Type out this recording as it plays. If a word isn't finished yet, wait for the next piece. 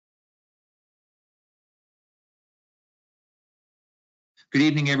Good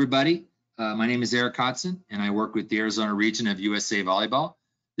evening, everybody. My name is Eric Hodson, and I work with the Arizona region of USA Volleyball.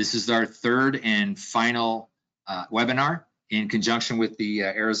 This is our third and final webinar in conjunction with the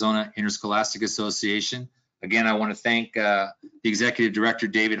Arizona Interscholastic Association. Again, I want to thank the Executive Director,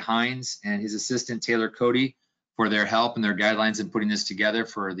 David Hines, and his assistant, Taylor Cody, for their help and their guidelines in putting this together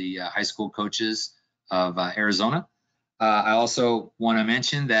for the high school coaches of Arizona. I also want to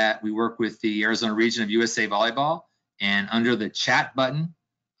mention that we work with the Arizona region of USA Volleyball, and under the chat button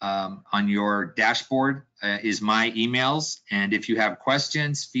on your dashboard is my emails. And if you have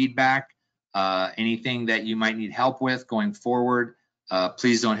questions, feedback, anything that you might need help with going forward,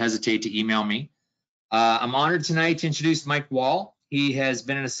 please don't hesitate to email me. I'm honored tonight to introduce Mike Wall. He has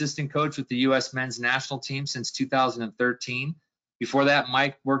been an assistant coach with the U.S. men's national team since 2013. Before that,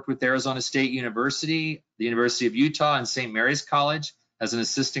 Mike worked with Arizona State University, the University of Utah, and St. Mary's College as an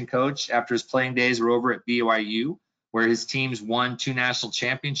assistant coach after his playing days were over at BYU, where his teams won 2 national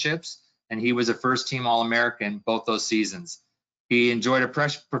championships, and he was a first-team All-American both those seasons. He enjoyed a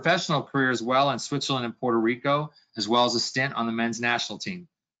professional career as well in Switzerland and Puerto Rico, as well as a stint on the men's national team.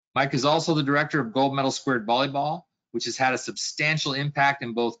 Mike is also the director of Gold Medal Squared Volleyball, which has had a substantial impact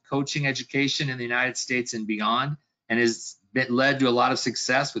in both coaching education in the United States and beyond, and has led to a lot of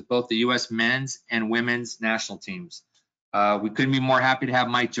success with both the U.S. men's and women's national teams. We couldn't be more happy to have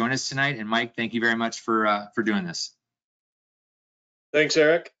Mike join us tonight. And Mike, thank you very much for doing this. Thanks,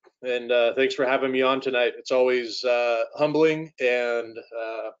 Eric, and thanks for having me on tonight. It's always humbling and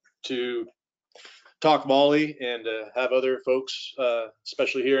to talk volley and have other folks,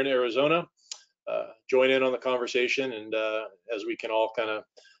 especially here in Arizona, join in on the conversation, and as we can all kind of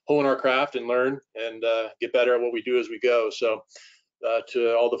hone our craft and learn and get better at what we do as we go. So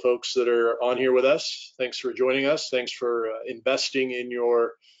to all the folks that are on here with us, thanks for joining us. Thanks for investing in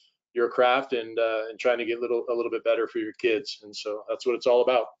your craft and trying to get a little bit better for your kids. And so that's what it's all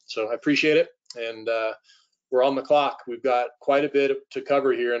about. So I appreciate it. And we're on the clock. We've got quite a bit to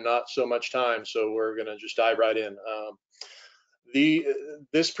cover here and not so much time. So we're going to just dive right in.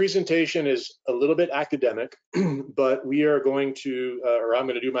 This presentation is a little bit academic, but we are going to, or I'm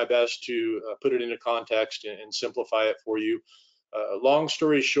going to do my best to put it into context and simplify it for you. Long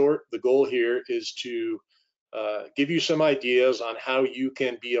story short, the goal here is to give you some ideas on how you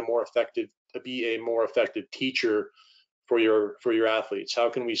can be a more effective teacher for your athletes. How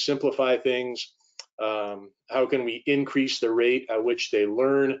can we simplify things? How can we increase the rate at which they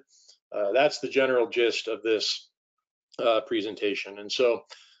learn? That's the general gist of this presentation. And so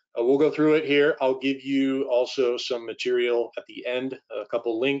we'll go through it here. I'll give you also some material at the end, a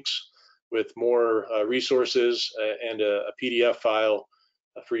couple links with more resources and a PDF file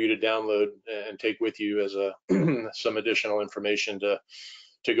for you to download and take with you as some additional information to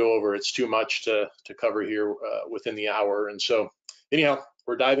go over. It's too much to cover here within the hour. And so anyhow,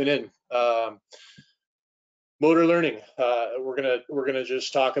 we're diving in. Motor learning. We're gonna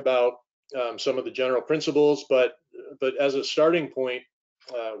just talk about some of the general principles, but as a starting point,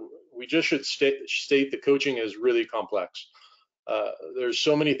 we just should state that coaching is really complex. There's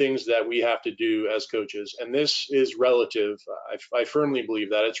so many things that we have to do as coaches, and this is relative. I firmly believe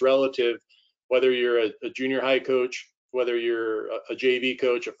that it's relative, whether you're a junior high coach, whether you're a JV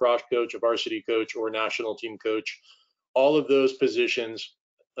coach, a frosh coach, a varsity coach, or a national team coach. All of those positions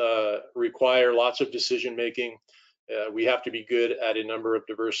require lots of decision making. We have to be good at a number of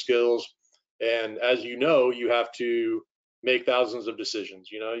diverse skills, and as you know, you have to make thousands of decisions.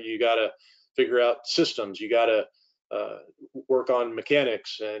 You know, you got to figure out systems, you got to work on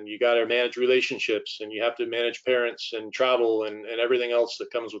mechanics, and you got to manage relationships, and you have to manage parents and travel and everything else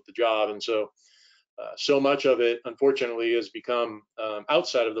that comes with the job. And so so much of it, unfortunately, has become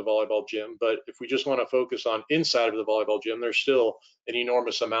outside of the volleyball gym. But if we just want to focus on inside of the volleyball gym, there's still an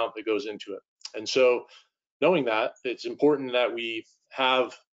enormous amount that goes into it. And so knowing that, it's important that we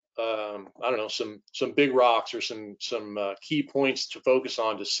have I don't know, some big rocks or some key points to focus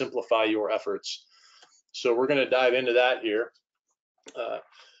on to simplify your efforts. So we're going to dive into that here.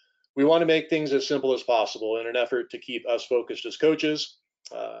 We want to make things as simple as possible in an effort to keep us focused as coaches.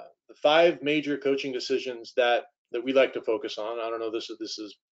 The 5 major coaching decisions that we like to focus on, I don't know, this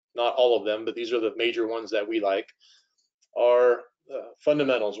is not all of them, but these are the major ones that we like, are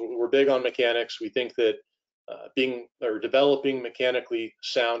fundamentals. We're big on mechanics. We think that developing mechanically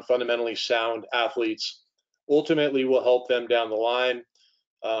sound, fundamentally sound athletes ultimately will help them down the line.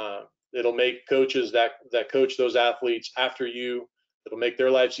 It'll make coaches that coach those athletes after you, it'll make their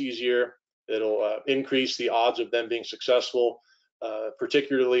lives easier. It'll increase the odds of them being successful,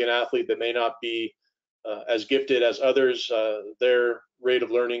 particularly an athlete that may not be as gifted as others. Their rate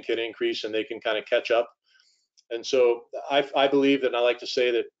of learning can increase and they can kind of catch up. And so I believe that, and I like to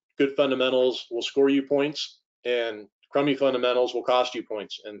say that good fundamentals will score you points and crummy fundamentals will cost you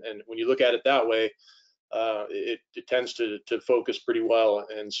points. And when you look at it that way, it tends to focus pretty well.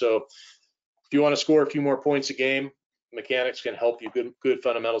 And so if you want to score a few more points a game, mechanics can help you. Good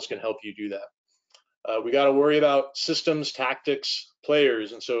fundamentals can help you do that. We got to worry about systems, tactics,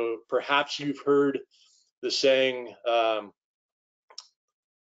 players. And so perhaps you've heard the saying, one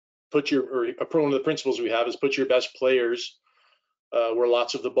of the principles we have is put your best players where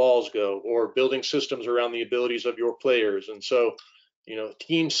lots of the balls go, or building systems around the abilities of your players. And so,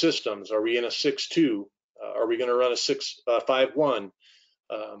 team systems, are we in a 6-2? Are we going to run a 6-5-1?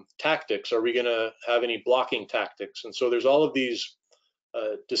 Tactics, are we going to have any blocking tactics? And so there's all of these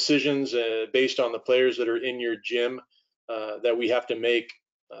decisions based on the players that are in your gym that we have to make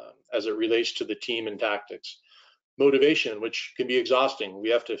as it relates to the team and tactics. Motivation, which can be exhausting. We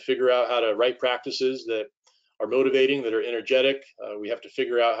have to figure out how to write practices that are motivating, that are energetic. We have to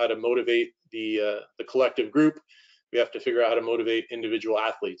figure out how to motivate the collective group. We have to figure out how to motivate individual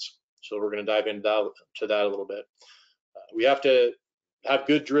athletes. So we're going to dive into that a little bit. We have to have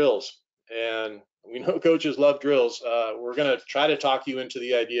good drills, and we know coaches love drills. We're going to try to talk you into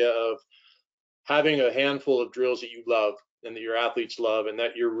the idea of having a handful of drills that you love and that your athletes love and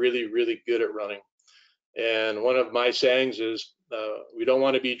that you're really, really good at running. And one of my sayings is, we don't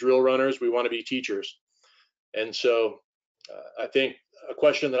want to be drill runners, we want to be teachers. And so I think a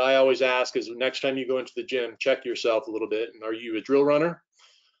question that I always ask is, next time you go into the gym, check yourself a little bit. And are you a drill runner,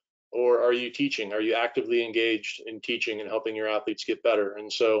 or are you teaching? Are you actively engaged in teaching and helping your athletes get better?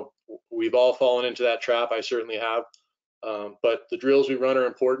 And so we've all fallen into that trap. I certainly have. But the drills we run are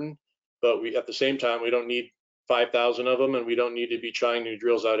important, but at the same time, we don't need 5,000 of them, and we don't need to be trying new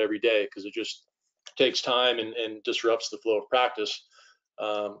drills out every day, because it just takes time and disrupts the flow of practice,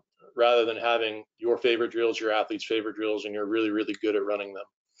 rather than having your favorite drills, your athletes' favorite drills, and you're really, really good at running them.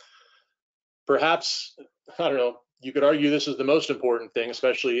 Perhaps, I don't know, you could argue this is the most important thing,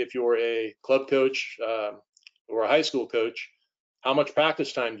 especially if you're a club coach or a high school coach. How much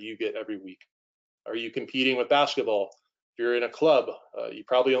practice time do you get every week? Are you competing with basketball? If you're in a club, you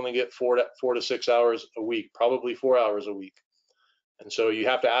probably only get 4 to 6 hours a week, probably 4 hours a week. And so you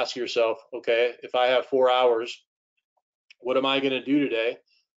have to ask yourself, okay, if I have 4 hours, what am I going to do today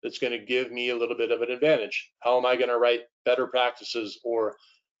that's going to give me a little bit of an advantage? How am I going to write better practices, or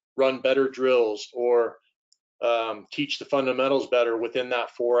run better drills, or teach the fundamentals better within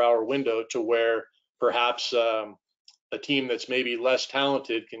that 4-hour window, to where perhaps a team that's maybe less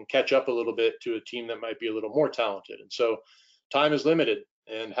talented can catch up a little bit to a team that might be a little more talented. And so time is limited,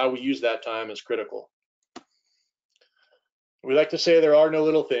 and how we use that time is critical. We like to say there are no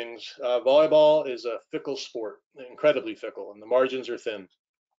little things. Volleyball is a fickle sport, incredibly fickle, and the margins are thin.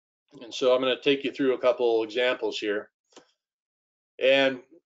 And so I'm going to take you through a couple examples here. And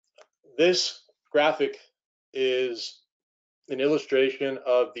this graphic is an illustration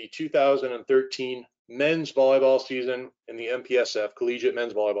of the 2013 men's volleyball season in the MPSF, Collegiate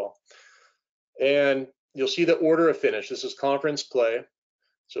Men's Volleyball. And you'll see the order of finish. This is conference play.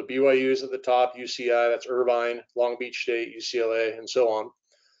 So BYU is at the top, UCI, that's Irvine, Long Beach State, UCLA, and so on.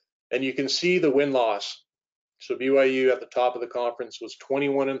 And you can see the win-loss. So BYU at the top of the conference was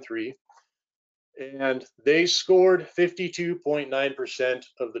 21-3, and they scored 52.9%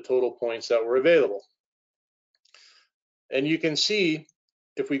 of the total points that were available. And you can see,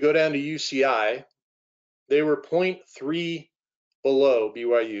 if we go down to UCI, they were 0.3 below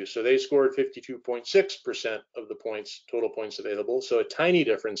BYU. So they scored 52.6% of the points, total points available. So a tiny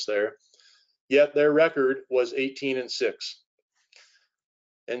difference there, yet their record was 18-6.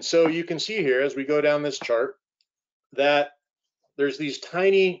 And so you can see here, as we go down this chart, that there's these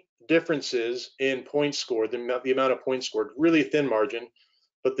tiny differences in points scored, the amount of points scored, really thin margin,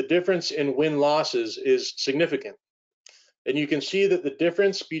 but the difference in win losses is significant. And you can see that the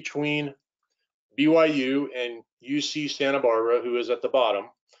difference between BYU and UC Santa Barbara, who is at the bottom,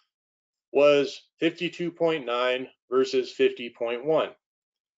 was 52.9 versus 50.1.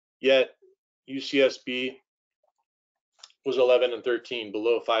 Yet UCSB was 11-13,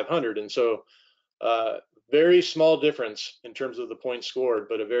 below 500. And so very small difference in terms of the points scored,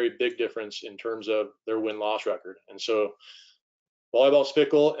 but a very big difference in terms of their win-loss record. And so volleyball's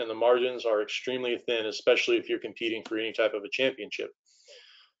fickle, and the margins are extremely thin, especially if you're competing for any type of a championship.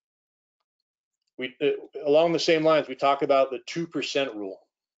 Along the same lines, we talk about the 2% rule.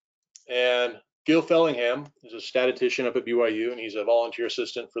 And Gil Fellingham is a statistician up at BYU, and he's a volunteer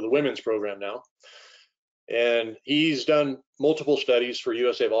assistant for the women's program now. And he's done multiple studies for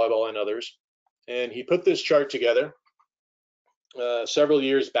USA Volleyball and others. And he put this chart together several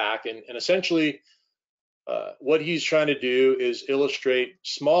years back. And essentially, What he's trying to do is illustrate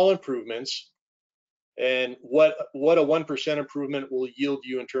small improvements and what a 1% improvement will yield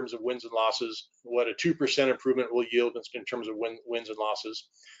you in terms of wins and losses, what a 2% improvement will yield in terms of wins and losses.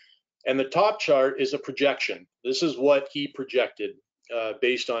 And the top chart is a projection. This is what he projected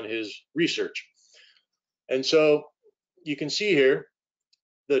based on his research. And so you can see here,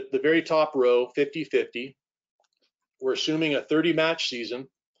 the very top row, 50-50, we're assuming a 30-match season.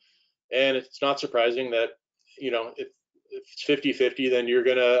 And it's not surprising that, you know, if it's 50-50, then you're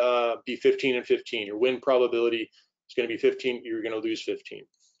going to be 15-15. Your win probability is going to be 15. You're going to lose 15.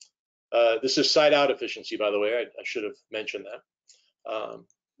 This is side out efficiency, by the way. I should have mentioned that.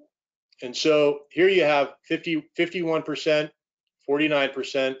 And so here you have 51%,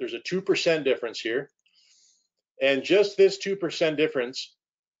 49%. There's a 2% difference here. And just this 2% difference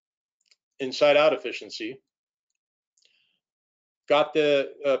in side out efficiency got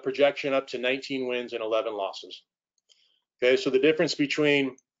the projection up to 19 wins and 11 losses. Okay, so the difference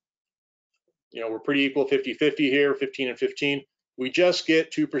between, you know, we're pretty equal, 50-50 here, 15-15. We just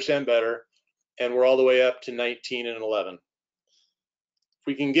get 2% better, and we're all the way up to 19 and 11. If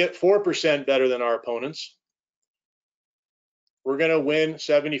we can get 4% better than our opponents, we're going to win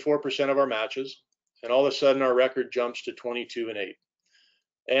 74% of our matches, and all of a sudden our record jumps to 22-8,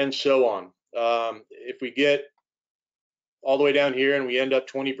 and so on. If we get all the way down here and we end up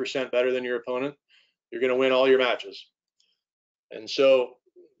 20% better than your opponent, you're going to win all your matches. And so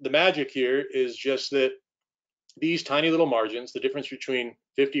the magic here is just that these tiny little margins, the difference between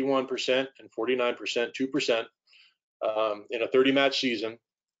 51% and 49%, 2%, in a 30-match season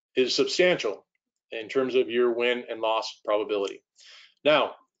is substantial in terms of your win and loss probability.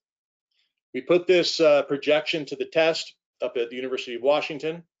 Now, we put this projection to the test up at the University of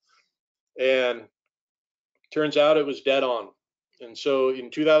Washington, and turns out it was dead on. And so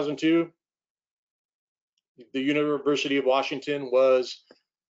in 2002, the University of Washington was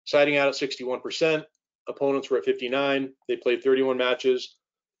siding out at 61%. Opponents were at 59. They played 31 matches,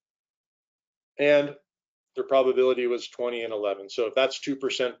 and their probability was 20 and 11. So if that's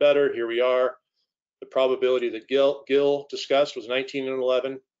 2% better, here we are. The probability that Gil discussed was 19 and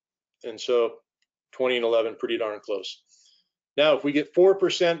 11, and so 20 and 11, pretty darn close. Now, if we get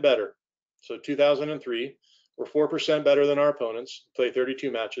 4% better, so 2003, we're 4% better than our opponents, play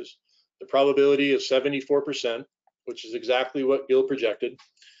 32 matches. The probability is 74%, which is exactly what Gil projected.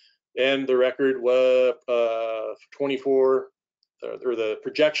 And the record was 24, or the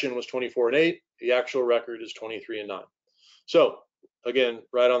projection was 24-8. The actual record is 23-9. So again,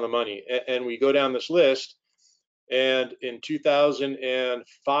 right on the money. And we go down this list, and in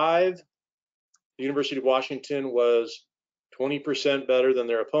 2005, the University of Washington was 20% better than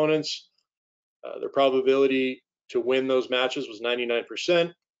their opponents. Their probability to win those matches was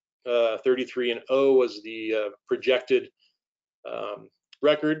 99%. 33-0 was the projected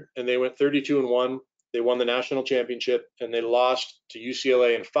record, and they went 32-1. They won the national championship, and they lost to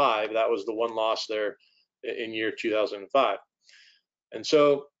UCLA in 5. That was the one loss there in year 2005. And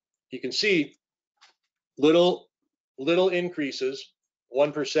so you can see little increases,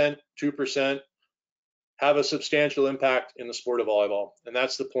 1%, 2%, have a substantial impact in the sport of volleyball. And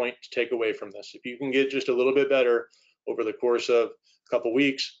that's the point to take away from this. If you can get just a little bit better over the course of a couple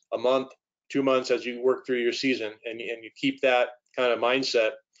weeks, a month, 2 months as you work through your season, and you keep that kind of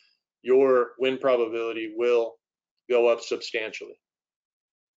mindset, your win probability will go up substantially.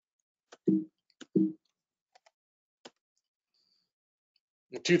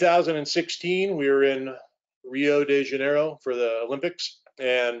 In 2016, we were in Rio de Janeiro for the Olympics,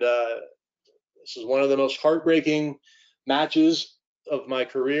 and this is one of the most heartbreaking matches of my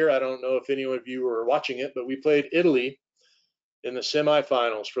career. I don't know if any of you were watching it, but we played Italy in the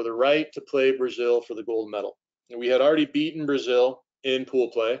semifinals for the right to play Brazil for the gold medal. And we had already beaten Brazil in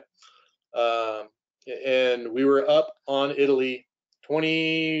pool play, and we were up on Italy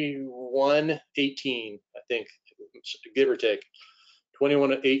 21-18, I think, give or take,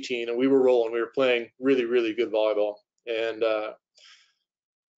 21-18, and we were rolling. We were playing really, really good volleyball. And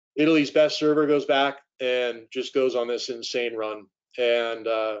Italy's best server goes back and just goes on this insane run. And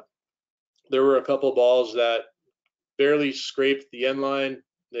there were a couple balls that barely scraped the end line.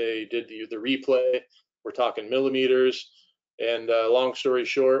 They did the replay. We're talking millimeters. And long story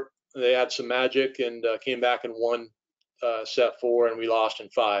short, they had some magic and came back and won set 4, and we lost in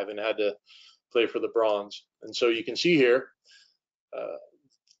 5 and had to play for the bronze. And so you can see here,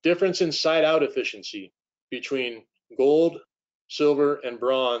 difference in side out efficiency between gold, silver, and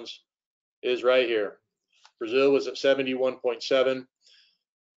bronze is right here. Brazil was at 71.7,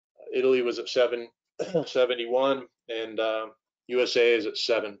 Italy was at 771, and USA is at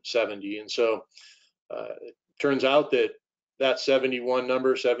 770. And so It turns out that that 71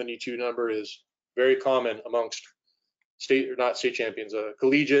 number, 72 number is very common amongst not state champions,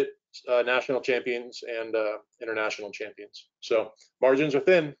 collegiate, national champions, and international champions. So margins are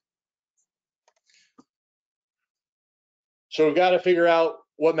thin. So we've got to figure out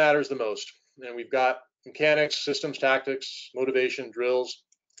what matters the most. And we've got mechanics, systems, tactics, motivation, drills,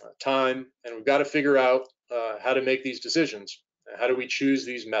 time, and we've got to figure out how to make these decisions. How do we choose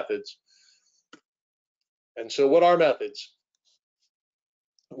these methods? And so what are methods?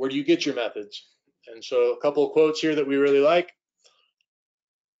 Where do you get your methods? And so a couple of quotes here that we really like.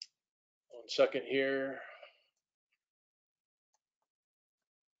 1 second here.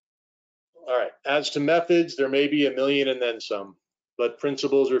 All right, as to methods, there may be a million and then some, but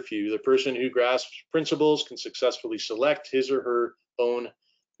principles are few. The person who grasps principles can successfully select his or her own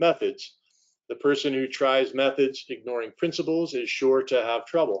methods. The person who tries methods ignoring principles is sure to have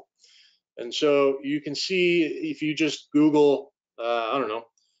trouble. And so you can see, if you just Google, I don't know,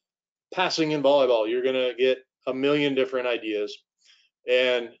 passing in volleyball, you're going to get a million different ideas.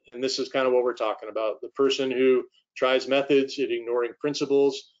 And this is kind of what we're talking about. The person who tries methods and ignoring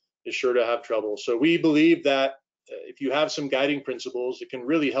principles is sure to have trouble. So we believe that if you have some guiding principles, it can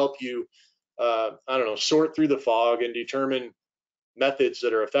really help you, I don't know, sort through the fog and determine methods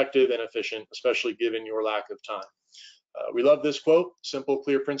that are effective and efficient, especially given your lack of time. We love this quote: simple,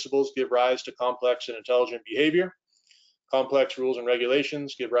 clear principles give rise to complex and intelligent behavior. Complex rules and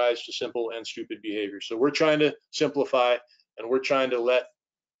regulations give rise to simple and stupid behavior. So we're trying to simplify, and we're trying to let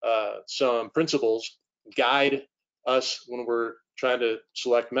some principles guide us when we're trying to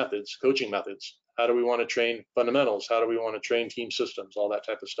select methods, coaching methods. How do we want to train fundamentals? How do we want to train team systems? All that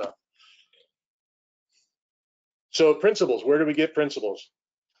type of stuff. So principles, where do we get principles?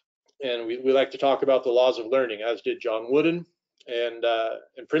 And we like to talk about the laws of learning, as did John Wooden. And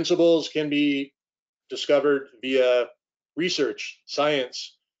principles can be discovered via research,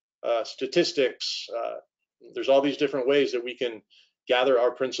 science, statistics. There's all these different ways that we can gather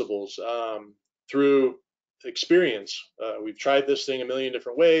our principles through experience. We've tried this thing a million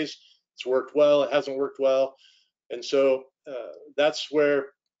different ways. It's worked well, it hasn't worked well. And so that's where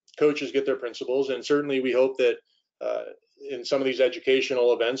coaches get their principles. And certainly we hope that in some of these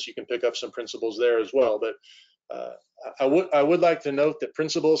educational events, you can pick up some principles there as well. But I would like to note that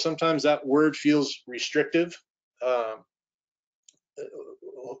principles, sometimes that word feels restrictive.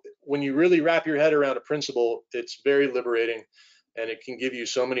 When you really wrap your head around a principle, it's very liberating, and it can give you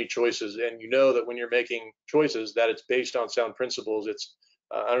so many choices. And you know that when you're making choices, that it's based on sound principles. It's,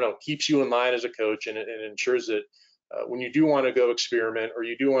 I don't know, keeps you in line as a coach, and it ensures that when you do want to go experiment or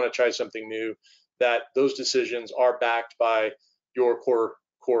you do want to try something new, that those decisions are backed by your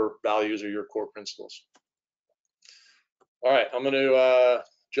core values or your core principles. All right, I'm going to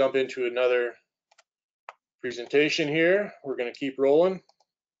jump into another presentation here. We're going to keep rolling.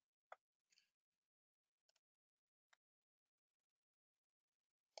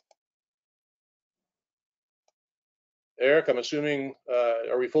 Eric, I'm assuming,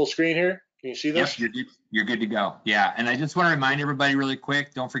 are we full screen here? Can you see this? Yep, you're good to go. Yeah, and I just want to remind everybody really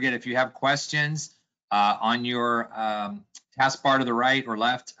quick, don't forget, if you have questions on your taskbar to the right or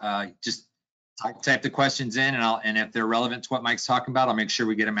left, just type the questions in, and if they're relevant to what Mike's talking about, I'll make sure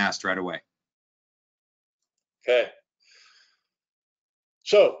we get them asked right away. Okay.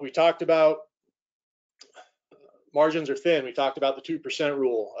 So we talked about margins are thin. We talked about the 2%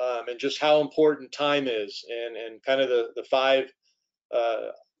 rule and just how important time is, and kind of the 5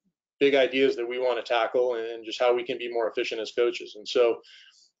 big ideas that we want to tackle, and just how we can be more efficient as coaches. And so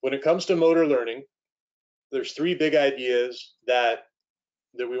when it comes to motor learning, there's 3 big ideas that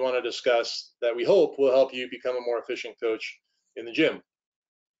we want to discuss that we hope will help you become a more efficient coach in the gym.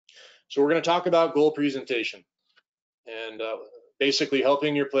 So we're going to talk about goal presentation and basically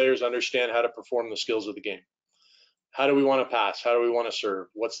helping your players understand how to perform the skills of the game. How do we want to pass? How do we want to serve?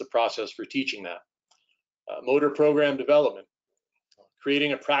 What's the process for teaching that? Motor program development,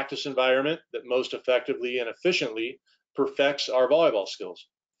 creating a practice environment that most effectively and efficiently perfects our volleyball skills.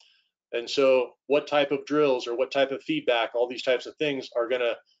 And so what type of drills or what type of feedback, all these types of things are going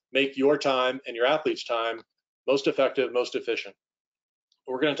to make your time and your athlete's time most effective, most efficient.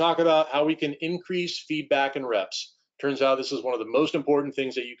 We're going to talk about how we can increase feedback and reps. Turns out this is one of the most important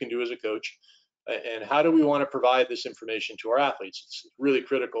things that you can do as a coach. And how do we want to provide this information to our athletes? It's really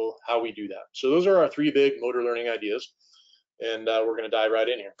critical how we do that. So those are our 3 big motor learning ideas. And we're going to dive right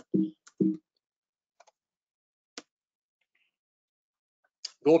in here.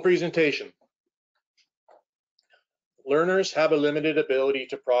 Goal presentation. Learners have a limited ability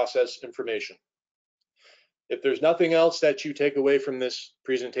to process information. If there's nothing else that you take away from this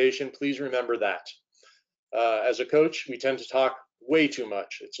presentation, please remember that. As a coach, we tend to talk way too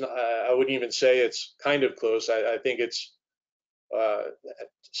much. It's not, I wouldn't even say it's kind of close. I think it's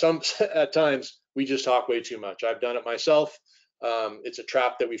some at times we just talk way too much. I've done it myself. It's a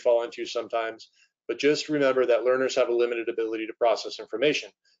trap that we fall into sometimes. But just remember that learners have a limited ability to process information.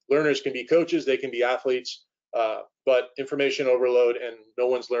 Learners can be coaches, they can be athletes, but information overload and no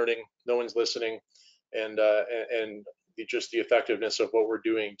one's learning, no one's listening, and just the effectiveness of what we're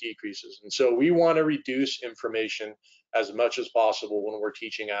doing decreases. And so we want to reduce information as much as possible when we're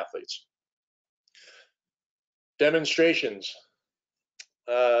teaching athletes. Demonstrations.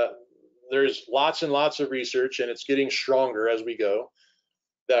 There's lots and lots of research, and it's getting stronger as we go,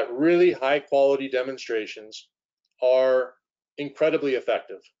 that really high quality demonstrations are incredibly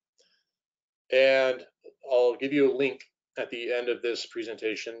effective. And I'll give you a link at the end of this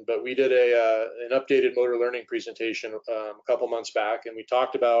presentation, but we did an updated motor learning presentation a couple months back, and we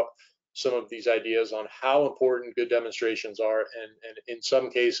talked about some of these ideas on how important good demonstrations are, and in some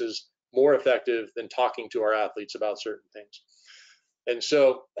cases more effective than talking to our athletes about certain things. And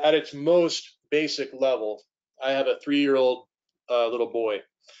so at its most basic level, I have a 3-year-old little boy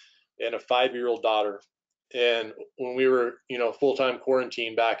and a 5-year-old daughter. And when we were, full-time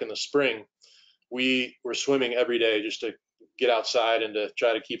quarantine back in the spring, we were swimming every day just to get outside and to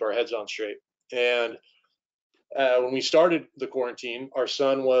try to keep our heads on straight. And when we started the quarantine, our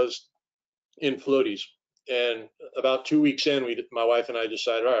son was in floaties. And about 2 weeks in, my wife and I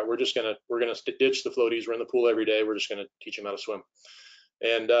decided, all right, we're gonna ditch the floaties. We're in the pool every day. We're just gonna teach him how to swim.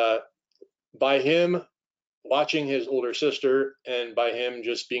 And by him watching his older sister and by him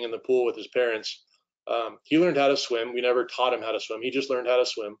just being in the pool with his parents, he learned how to swim. We never taught him how to swim. He just learned how to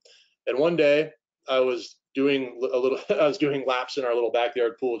swim. And one day I was doing laps in our little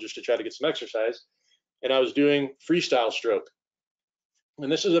backyard pool just to try to get some exercise. And I was doing freestyle stroke.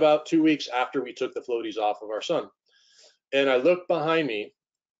 And this is about 2 weeks after we took the floaties off of our son. And I looked behind me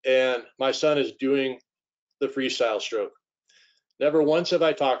and my son is doing the freestyle stroke. Never once have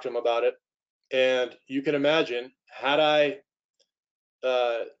I talked to him about it. And you can imagine, had I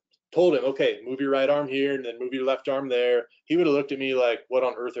told him, okay, move your right arm here and then move your left arm there, he would have looked at me like, what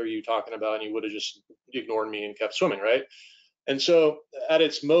on earth are you talking about? And he would have just ignored me and kept swimming, right? And so at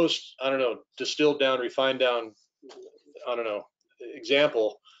its most, distilled down, refined down,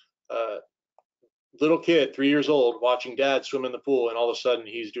 example, little kid, 3 years old, watching dad swim in the pool, and all of a sudden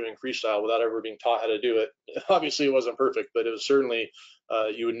he's doing freestyle without ever being taught how to do it. Obviously it wasn't perfect, but it was certainly,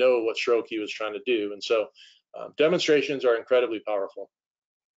 you would know what stroke he was trying to do. And so demonstrations are incredibly powerful.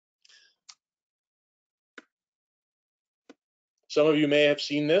 Some of you may have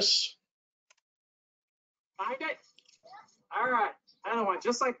seen this. Find it. All right, another one,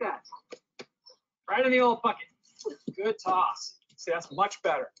 just like that. Right in the old bucket. Good toss. See, that's much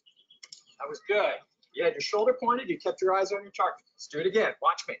better. That was good. You had your shoulder pointed, you kept your eyes on your target. Let's do it again,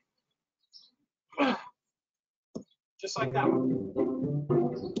 watch me. Just like that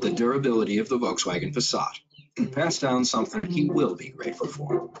one. The durability of the Volkswagen Passat can pass down something he will be grateful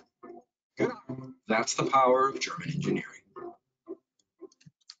for. Good. That's the power of German engineering.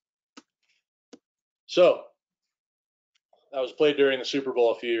 So that was played during the Super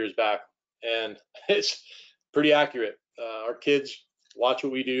Bowl a few years back, and it's pretty accurate. Our kids watch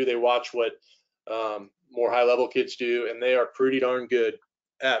what we do. They watch what more high-level kids do, and they are pretty darn good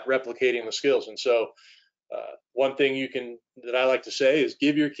at replicating the skills. And so one thing that I like to say is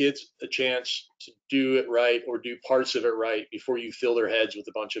give your kids a chance to do it right or do parts of it right before you fill their heads with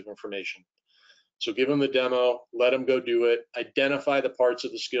a bunch of information. So give them the demo, let them go do it, identify the parts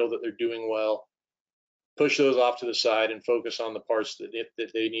of the skill that they're doing well, push those off to the side and focus on the parts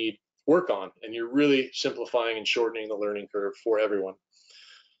that they need work on. And you're really simplifying and shortening the learning curve for everyone.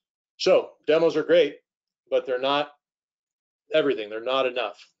 So demos are great, but they're not everything. They're not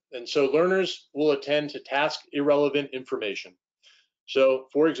enough. And so learners will attend to task irrelevant information. So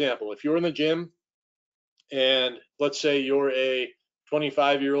for example, if you're in the gym and let's say you're a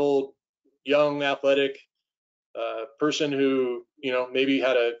 25-year-old young athletic person who, maybe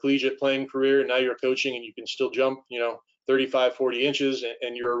had a collegiate playing career and now you're coaching and you can still jump, 35, 40 inches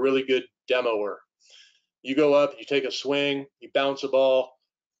and you're a really good demoer. You go up, you take a swing, you bounce a ball.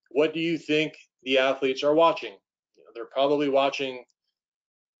 What do you think the athletes are watching? They're probably watching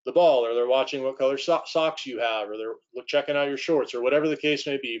the ball, or they're watching what color socks you have, or they're checking out your shorts, or whatever the case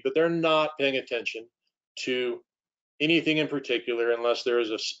may be, but they're not paying attention to anything in particular unless there is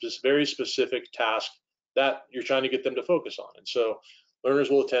a very specific task that you're trying to get them to focus on. And so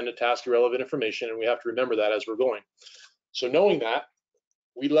learners will attend to task irrelevant information, and we have to remember that as we're going. So knowing that,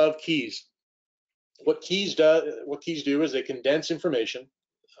 we love keys. What keys do is they condense information.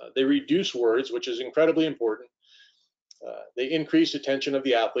 They reduce words, which is incredibly important. They increase attention of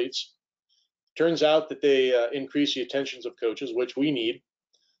the athletes. Turns out that they increase the attentions of coaches, which we need,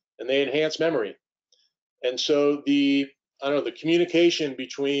 and they enhance memory. And so the communication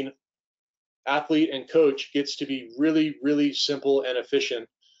between athlete and coach gets to be really, really simple and efficient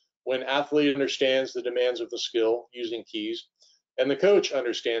when athlete understands the demands of the skill using keys, and the coach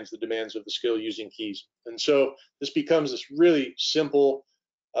understands the demands of the skill using keys. And so this becomes this really simple,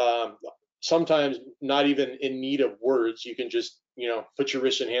 sometimes not even in need of words. You can just, put your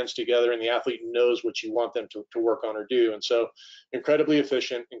wrists and hands together and the athlete knows what you want them to work on or do. And so incredibly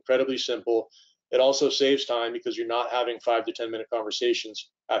efficient, incredibly simple. It also saves time because you're not having 5 to 10 minute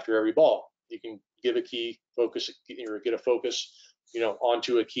conversations after every ball. You can give a key, focus, or get a focus,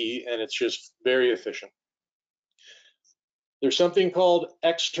 onto a key, and it's just very efficient. There's something called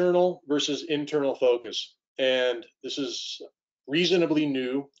external versus internal focus, and this is reasonably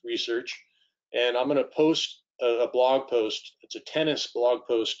new research, and I'm going to post a blog post. It's a tennis blog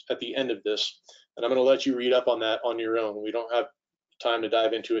post at the end of this, and I'm going to let you read up on that on your own. We don't have time to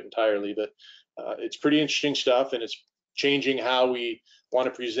dive into it entirely, but it's pretty interesting stuff, and it's changing how we want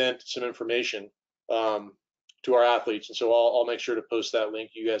to present some information to our athletes. And so I'll make sure to post that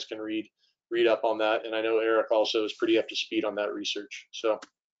link. You guys can read up on that. And I know Eric also is pretty up to speed on that research. So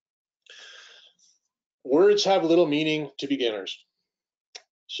words have little meaning to beginners.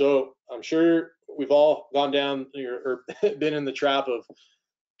 So I'm sure we've all gone down or been in the trap of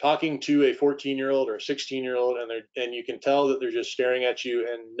talking to a 14-year-old or a 16-year-old, and you can tell that they're just staring at you,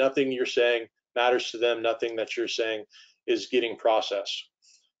 and nothing you're saying matters to them. Nothing that you're saying is getting processed.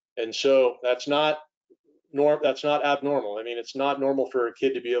 And so that's not abnormal. I mean, it's not normal for a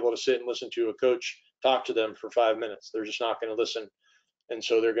kid to be able to sit and listen to a coach talk to them for 5 minutes. They're just not going to listen, and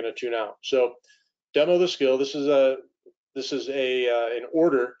so they're going to tune out. So demo the skill. This is an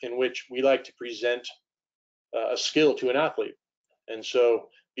order in which we like to present a skill to an athlete. And so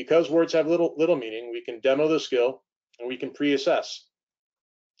because words have little meaning, we can demo the skill and we can pre-assess.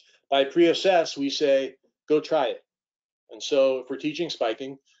 By pre-assess, we say, go try it. And so if we're teaching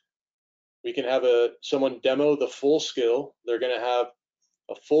spiking, we can have someone demo the full skill. They're going to have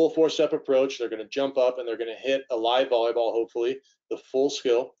a full 4-step approach. They're going to jump up and they're going to hit a live volleyball, hopefully, the full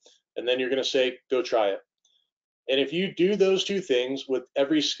skill. And then you're going to say, go try it. And if you do those two things with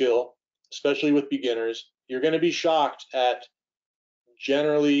every skill, especially with beginners, you're going to be shocked at,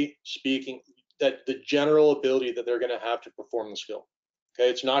 generally speaking, that the general ability that they're going to have to perform the skill. Okay,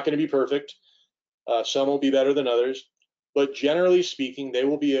 it's not going to be perfect. Some will be better than others, but generally speaking, they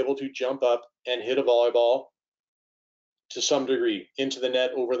will be able to jump up and hit a volleyball to some degree, into the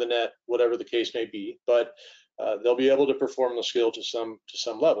net, over the net, whatever the case may be. But they'll be able to perform the skill to some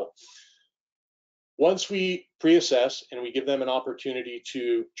level. Once we pre-assess and we give them an opportunity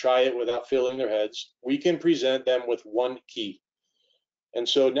to try it without filling their heads, we can present them with one key. And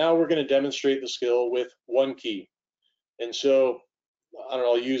so now we're going to demonstrate the skill with one key. And so I don't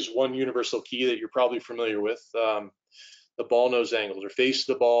know, I'll use one universal key that you're probably familiar with, the ball nose angles, or face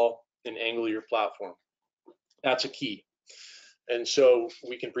the ball and angle your platform. That's a key. And so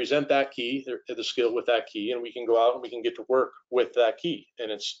we can present that key, the skill with that key, and we can go out and we can get to work with that key. And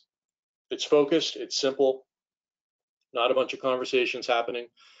it's focused, it's simple, not a bunch of conversations happening.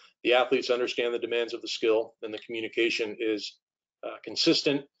 The athletes understand the demands of the skill, and the communication is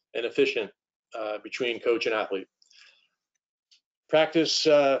consistent and efficient between coach and athlete. Practice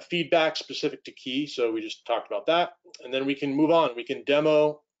feedback specific to key, so we just talked about that. And then we can move on. We can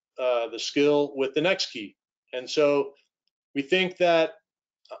demo the skill with the next key. And so we think that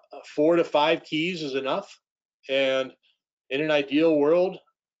 4 to 5 keys is enough. And in an ideal world,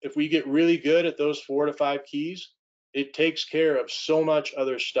 if we get really good at those 4 to 5 keys, it takes care of so much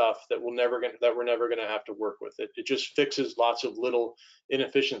other stuff that we're never going to have to work with. It just fixes lots of little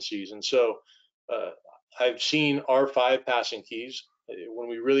inefficiencies. And so I've seen our 5 passing keys, when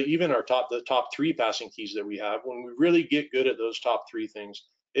we really, even the top 3 passing keys that we have, when we really get good at those top 3 things,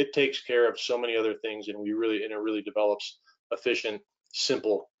 it takes care of so many other things, and it really develops efficient,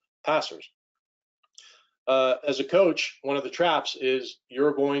 simple passers. As a coach, one of the traps is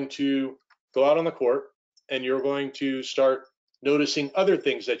you're going to go out on the court and you're going to start noticing other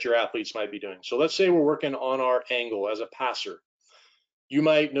things that your athletes might be doing. So let's say we're working on our angle as a passer. You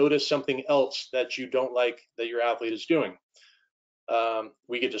might notice something else that you don't like that your athlete is doing.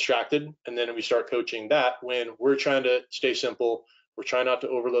 We get distracted, and then we start coaching that when we're trying to stay simple. We're trying not to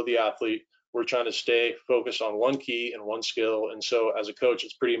overload the athlete. We're trying to stay focused on one key and one skill. And so as a coach,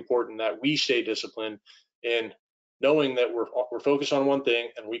 it's pretty important that we stay disciplined in knowing that we're focused on one thing,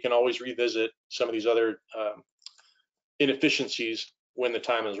 and we can always revisit some of these other inefficiencies when the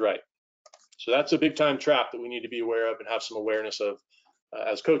time is right. So that's a big time trap that we need to be aware of and have some awareness of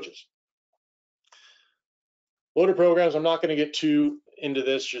as coaches. Motor programs, I'm not going to get too into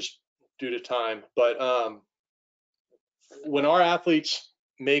this just due to time, but when our athletes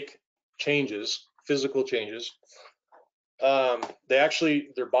make changes, physical changes,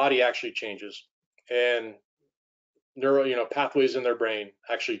 their body actually changes, and pathways in their brain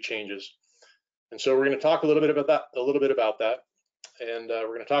actually changes. And so we're going to talk a little bit about that, and we're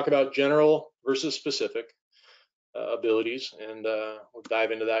going to talk about general versus specific abilities, and we'll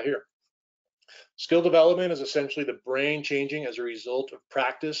dive into that here. Skill development is essentially the brain changing as a result of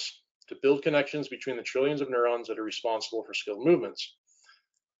practice to build connections between the trillions of neurons that are responsible for skilled movements.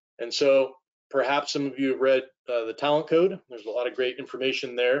 And so perhaps some of you have read the Talent Code. There's a lot of great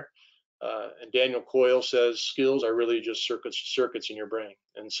information there. And Daniel Coyle says skills are really just circuits in your brain.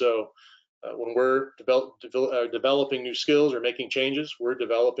 And so when we're developing new skills or making changes, we're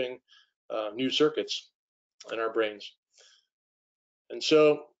developing new circuits in our brains. And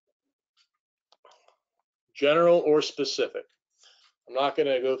so general or specific. I'm not going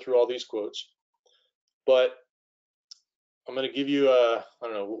to go through all these quotes, but I'm going to give you I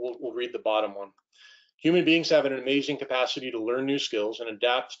don't know, we'll read the bottom one. Human beings have an amazing capacity to learn new skills and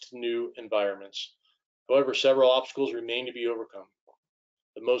adapt to new environments. However, several obstacles remain to be overcome.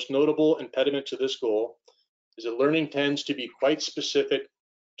 The most notable impediment to this goal is that learning tends to be quite specific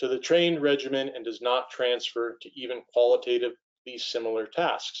to the trained regimen and does not transfer to even qualitatively similar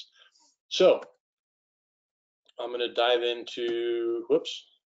tasks. So I'm going to dive into,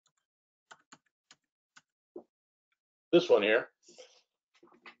 this one here.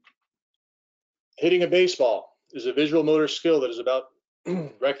 Hitting a baseball is a visual motor skill that is about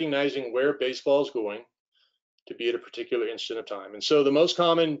recognizing where baseball is going to be at a particular instant of time. And so the most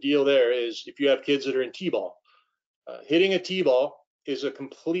common deal there is if you have kids that are in t-ball. Hitting a t-ball is a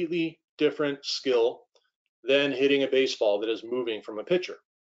completely different skill than hitting a baseball that is moving from a pitcher.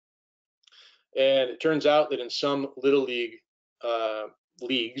 And it turns out that in some little league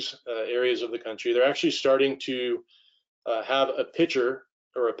leagues, areas of the country, they're actually starting to have a pitcher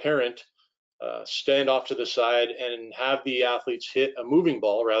or a parent stand off to the side and have the athletes hit a moving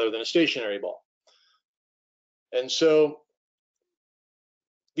ball rather than a stationary ball. And so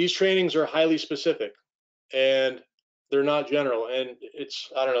these trainings are highly specific and they're not general. And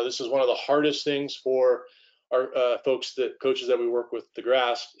I don't know, this is one of the hardest things for our coaches that we work with to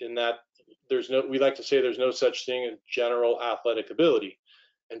grasp, in that we like to say there's no such thing as general athletic ability.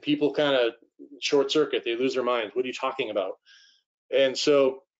 And people kind of short circuit, they lose their minds. What are you talking about? And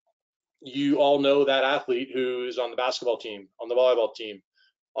so you all know that athlete who is on the basketball team, on the volleyball team,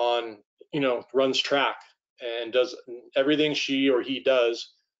 runs track and does everything she or he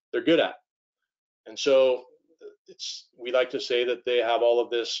does, they're good at. And so we like to say that they have all of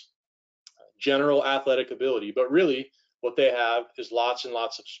this general athletic ability, but really what they have is lots and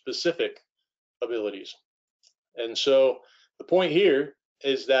lots of specific abilities. And so the point here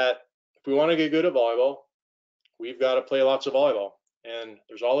is that if we want to get good at volleyball, we've got to play lots of volleyball. And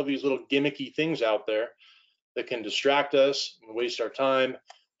there's all of these little gimmicky things out there that can distract us and waste our time.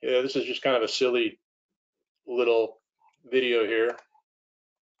 This is just kind of a silly little video here.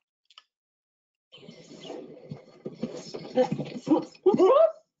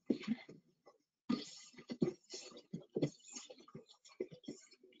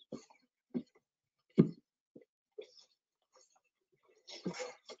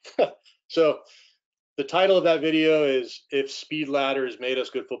 So the title of that video is "If Speed Ladders Made Us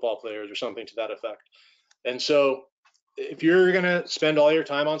Good Football Players," or something to that effect. And so if you're going to spend all your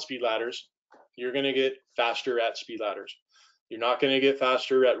time on speed ladders, you're going to get faster at speed ladders. You're not going to get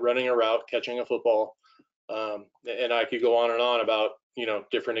faster at running a route, catching a football. And I could go on and on about,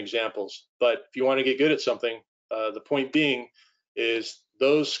 different examples. But if you want to get good at something, the point being is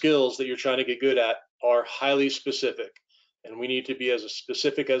those skills that you're trying to get good at are highly specific. And we need to be as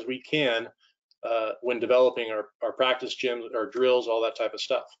specific as we can when developing our practice gyms, our drills, all that type of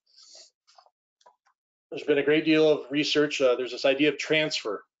stuff. There's been a great deal of research. There's this idea of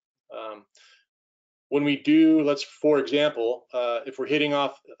transfer. When we do, for example, if we're hitting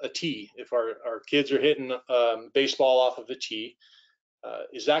off a tee, if our kids are hitting baseball off of a tee,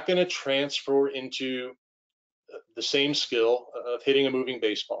 is that going to transfer into the same skill of hitting a moving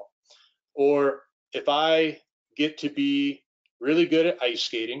baseball? Or if I get to be really good at ice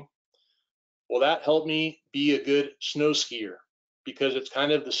skating, will that help me be a good snow skier? Because it's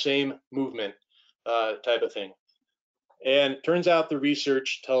kind of the same movement type of thing. And it turns out the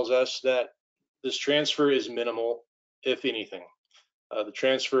research tells us that this transfer is minimal, if anything. The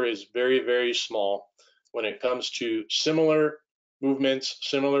transfer is very, very small when it comes to similar movements,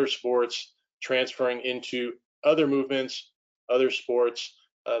 similar sports, transferring into other movements, other sports.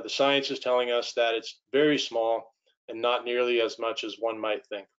 The science is telling us that it's very small and not nearly as much as one might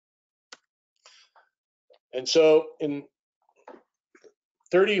think. And so in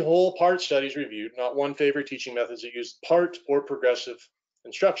 30 whole part studies reviewed, not one favorite teaching methods that use part or progressive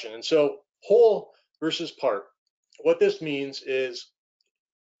instruction. And so whole versus part. What this means is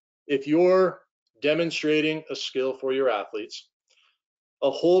if you're demonstrating a skill for your athletes, a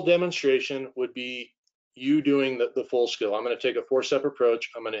whole demonstration would be you doing the full skill. I'm going to take a 4-step approach.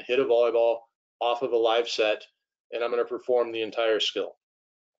 I'm going to hit a volleyball off of a live set, and I'm going to perform the entire skill.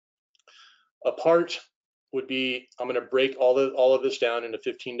 A part would be I'm going to break all of this down into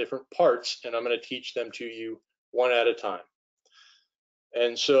 15 different parts, and I'm going to teach them to you one at a time.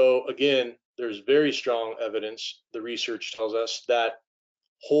 And so again, there's very strong evidence, the research tells us, that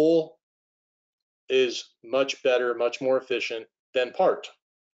whole is much better, much more efficient than part.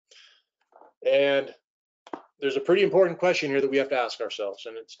 And there's a pretty important question here that we have to ask ourselves,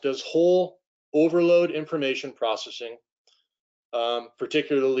 and it's, does whole overload information processing,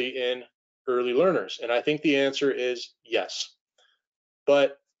 particularly in early learners? And I think the answer is yes.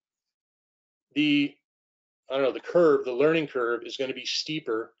 But the learning curve is going to be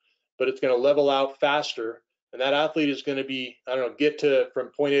steeper, but it's going to level out faster, and that athlete is going to be, get to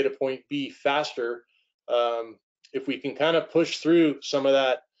from point A to point B faster. If we can kind of push through some of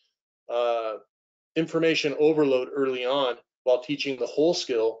that information overload early on while teaching the whole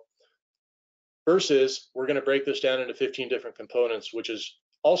skill, versus we're going to break this down into 15 different components, which is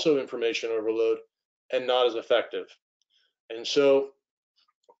also information overload and not as effective. And so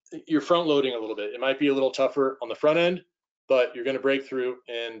you're front loading a little bit. It might be a little tougher on the front end, but you're going to break through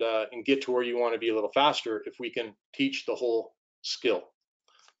and get to where you want to be a little faster if we can teach the whole skill.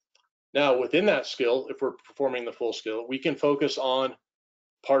 Now, within that skill, if we're performing the full skill, we can focus on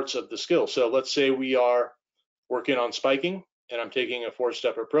parts of the skill. So let's say we are working on spiking and I'm taking a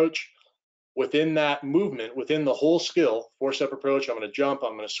 4-step approach. Within that movement, within the whole skill, 4-step approach, I'm going to jump,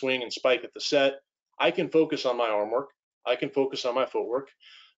 I'm going to swing and spike at the set. I can focus on my arm work, I can focus on my footwork,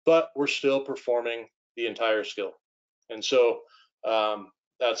 but we're still performing the entire skill. And so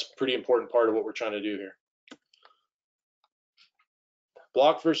that's a pretty important part of what we're trying to do here.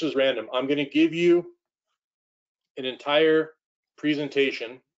 Blocked versus random. I'm going to give you an entire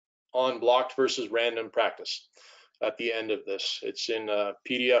presentation on blocked versus random practice at the end of this. It's in a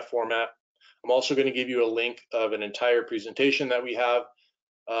PDF format. I'm also going to give you a link of an entire presentation that we have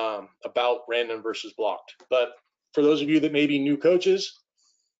about random versus blocked. But for those of you that may be new coaches,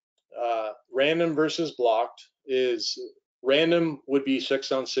 random versus blocked is, random would be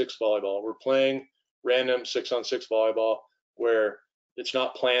 6-on-6 volleyball. We're playing random 6-on-6 volleyball where it's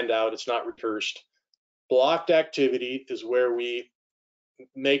not planned out, it's not rehearsed. Blocked activity is where we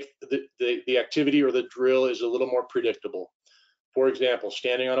make the activity or the drill is a little more predictable. For example,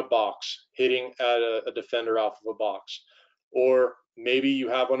 standing on a box, hitting at a defender off of a box, or maybe you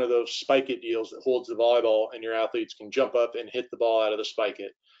have one of those spike it deals that holds the volleyball and your athletes can jump up and hit the ball out of the spike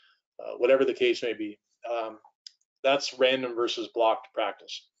it. Whatever the case may be, that's random versus blocked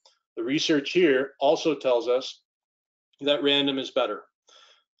practice. The research here also tells us that random is better.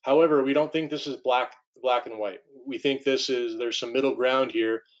 However, we don't think this is black and white. We think there's some middle ground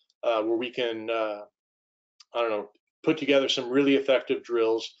here where we can, put together some really effective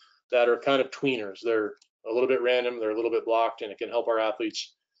drills that are kind of tweeners. They're a little bit random, they're a little bit blocked, and it can help our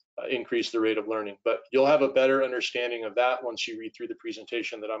athletes increase the rate of learning. But you'll have a better understanding of that once you read through the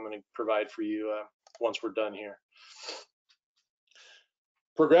presentation that I'm going to provide for you once we're done here.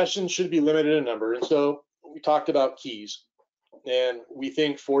 Progression should be limited in number. And so we talked about keys, and we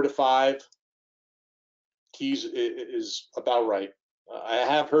think 4 to 5 keys is about right. I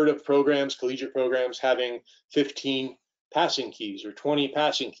have heard of programs, collegiate programs, having 15 passing keys or 20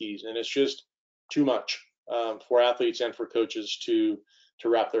 passing keys, and it's just too much for athletes and for coaches to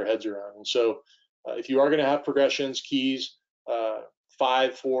wrap their heads around. And so if you are going to have progressions, keys,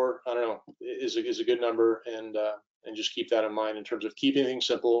 5, 4, is a good number, and just keep that in mind in terms of keeping things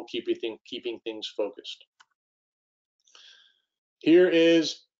simple, keeping things focused. Here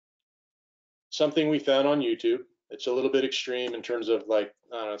is something we found on YouTube. It's a little bit extreme in terms of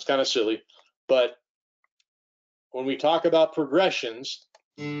it's kind of silly, but when we talk about progressions,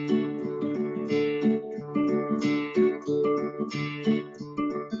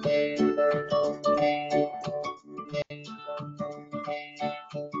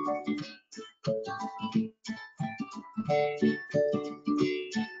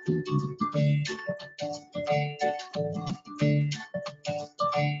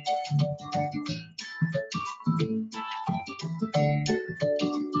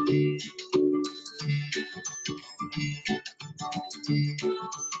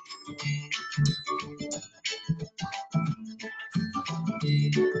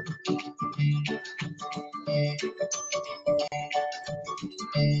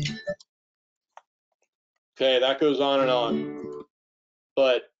 Okay, that goes on and on.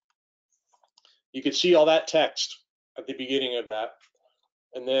 But you could see all that text at the beginning of that.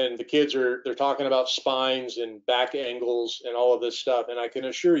 And then the kids they're talking about spines and back angles and all of this stuff. And I can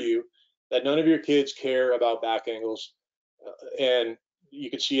assure you that none of your kids care about back angles. And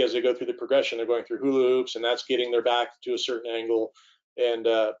you can see as they go through the progression, they're going through hula hoops, and that's getting their back to a certain angle, and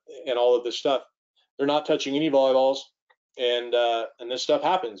all of this stuff. They're not touching any volleyballs, and this stuff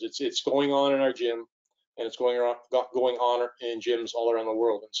happens. It's going on in our gym, and it's going on in gyms all around the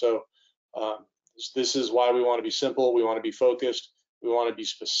world. And so this is why we want to be simple. We want to be focused. We want to be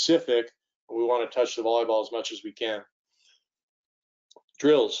specific. We want to touch the volleyball as much as we can.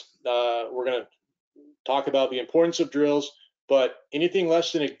 Drills. We're going to talk about the importance of drills, but anything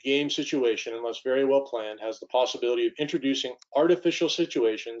less than a game situation, unless very well planned, has the possibility of introducing artificial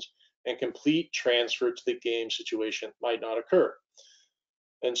situations, and complete transfer to the game situation might not occur.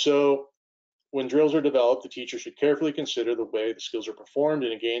 And so when drills are developed, the teacher should carefully consider the way the skills are performed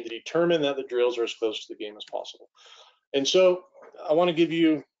in a game to determine that the drills are as close to the game as possible. And so I want to give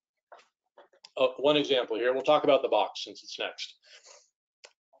you one example here. We'll talk about the box since it's next.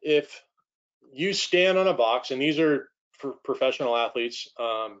 If you stand on a box, and these are for professional athletes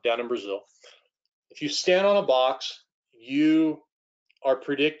down in Brazil, if you stand on a box, you are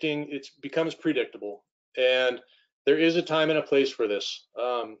predicting, it becomes predictable. And there is a time and a place for this.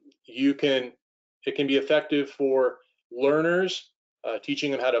 It can be effective for learners,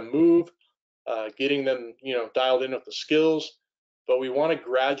 teaching them how to move, getting them, dialed in with the skills, but we want to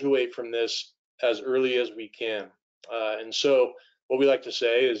graduate from this as early as we can. And so what we like to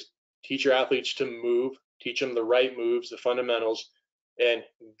say is teach your athletes to move, teach them the right moves, the fundamentals, and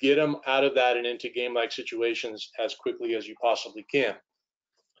get them out of that and into game-like situations as quickly as you possibly can.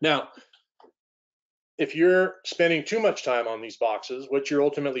 Now, if you're spending too much time on these boxes, what you're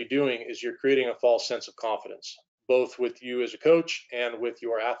ultimately doing is you're creating a false sense of confidence, both with you as a coach and with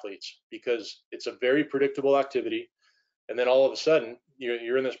your athletes, because it's a very predictable activity. And then all of a sudden,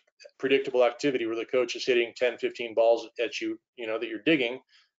 you're in this predictable activity where the coach is hitting 10, 15 balls at you, that you're digging.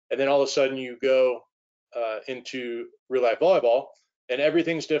 And then all of a sudden you go into real life volleyball and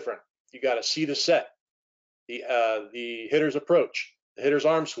everything's different. You got to see the set, the hitter's approach, the hitter's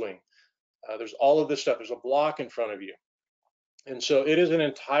arm swing. There's all of this stuff. There's a block in front of you. And so it is an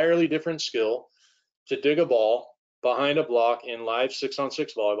entirely different skill to dig a ball behind a block in live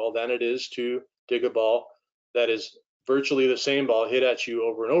 6-on-6 volleyball than it is to dig a ball that is virtually the same ball hit at you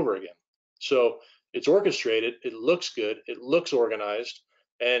over and over again. So it's orchestrated, it looks good, it looks organized,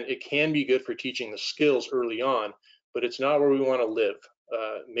 and it can be good for teaching the skills early on, but it's not where we want to live.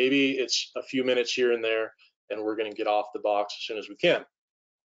 Maybe it's a few minutes here and there, and we're going to get off the box as soon as we can.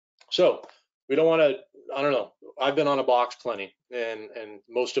 So we don't want to, I don't know, I've been on a box plenty, and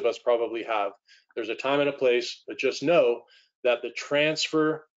most of us probably have. There's a time and a place, but just know that the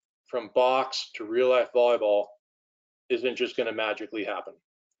transfer from box to real life volleyball isn't just going to magically happen.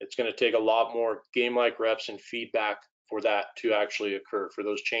 It's going to take a lot more game-like reps and feedback for that to actually occur, for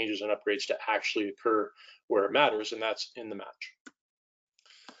those changes and upgrades to actually occur where it matters, and that's in the match.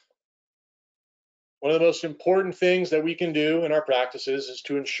 One of the most important things that we can do in our practices is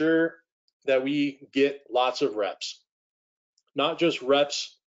to ensure that we get lots of reps. Not just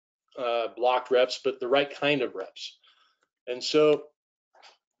reps, blocked reps, but the right kind of reps. And so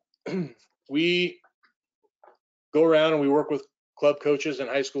we go around and we work with club coaches and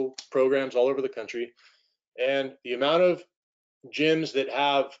high school programs all over the country. And the amount of gyms that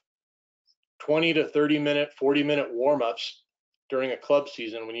have 20 to 30 minute, 40-minute warm-ups during a club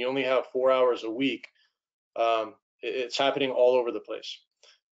season when you only have 4 hours a week, it's happening all over the place.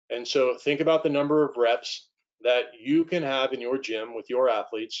 And so think about the number of reps that you can have in your gym with your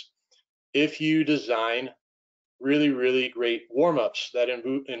athletes if you design really, really great warm-ups that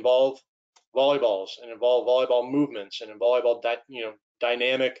involve volleyballs and involve volleyball movements and in volleyball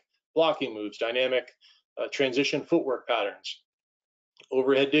dynamic blocking moves, dynamic transition footwork patterns,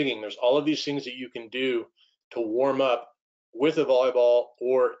 overhead digging. There's all of these things that you can do to warm up with a volleyball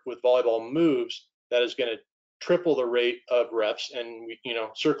or with volleyball moves that is going to triple the rate of reps. And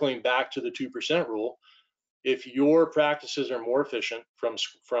circling back to the 2% rule, if your practices are more efficient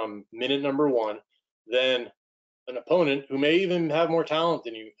from minute number one, then an opponent who may even have more talent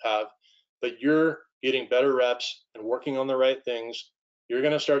than you have, but you're getting better reps and working on the right things, you're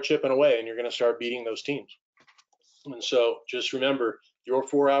going to start chipping away and you're going to start beating those teams. And so just remember, your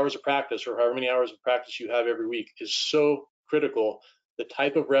 4 hours of practice or however many hours of practice you have every week is so critical. The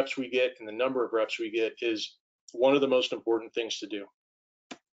type of reps we get and the number of reps we get is one of the most important things to do.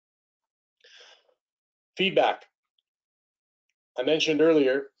 Feedback. I mentioned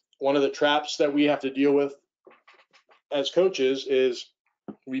earlier, one of the traps that we have to deal with as coaches is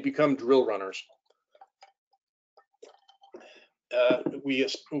we become drill runners.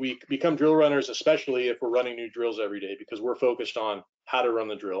 We become drill runners, especially if we're running new drills every day, because we're focused on how to run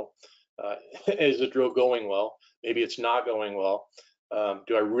the drill. Is the drill going well? Maybe it's not going well.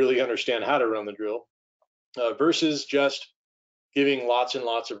 Do I really understand how to run the drill? Versus just giving lots and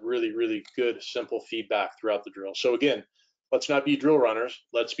lots of really, really good, simple feedback throughout the drill. So again, let's not be drill runners,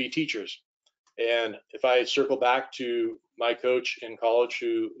 let's be teachers. And if I circle back to my coach in college,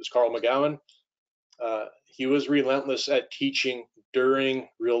 who was Carl McGowan, he was relentless at teaching during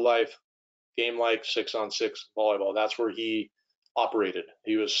real life game like 6-on-6 volleyball. That's where he operated.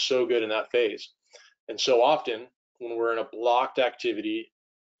 He was so good in that phase. And so often when we're in a blocked activity,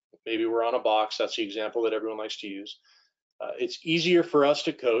 maybe we're on a box, that's the example that everyone likes to use. It's easier for us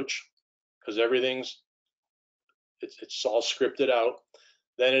to coach because it's all scripted out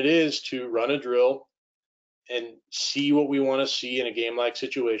than it is to run a drill and see what we want to see in a game-like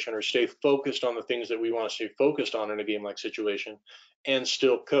situation, or stay focused on the things that we want to stay focused on in a game-like situation, and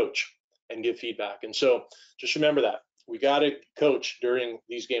still coach and give feedback. And so just remember that we got to coach during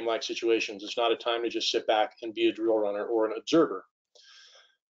these game-like situations. It's not a time to just sit back and be a drill runner or an observer.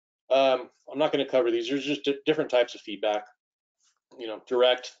 I'm not going to cover these. There's just different types of feedback.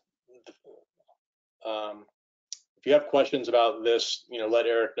 Direct. If you have questions about this, let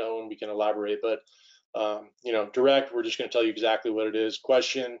Eric know and we can elaborate. But direct, we're just going to tell you exactly what it is.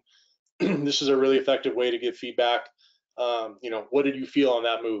 Question, this is a really effective way to give feedback. What did you feel on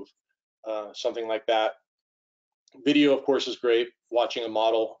that move? Something like that. Video, of course, is great. Watching a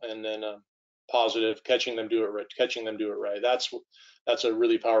model and then positive, catching them do it right. That's a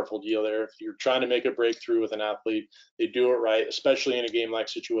really powerful deal there. If you're trying to make a breakthrough with an athlete, they do it right, especially in a game-like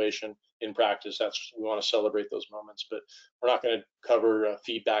situation in practice. We want to celebrate those moments, but we're not going to cover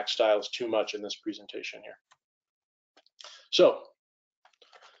feedback styles too much in this presentation here. So,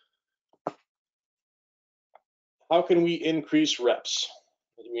 how can we increase reps?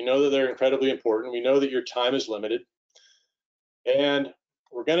 We know that they're incredibly important. We know that your time is limited, and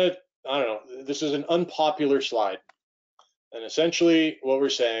we're going to, this is an unpopular slide. And essentially what we're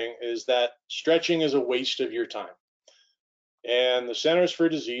saying is that stretching is a waste of your time. And the Centers for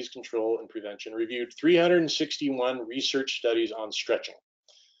Disease Control and Prevention reviewed 361 research studies on stretching.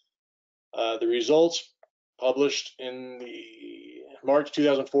 The results published in the March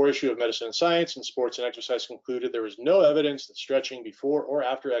 2004 issue of Medicine and Science and Sports and Exercise concluded there was no evidence that stretching before or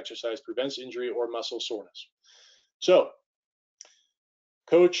after exercise prevents injury or muscle soreness. So,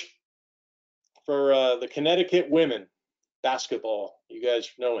 coach for the Connecticut women basketball, you guys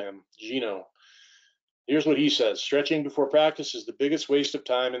know him, Gino. Here's what he says: stretching before practice is the biggest waste of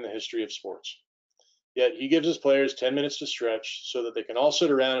time in the history of sports. Yet he gives his players 10 minutes to stretch so that they can all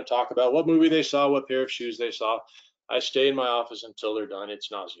sit around and talk about what movie they saw, what pair of shoes they saw. I stay in my office until they're done.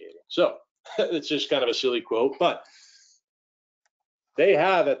 It's nauseating. So it's just kind of a silly quote, but they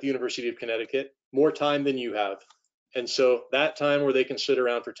have at the University of Connecticut more time than you have. And so that time where they can sit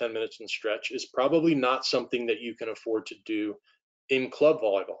around for 10 minutes and stretch is probably not something that you can afford to do in club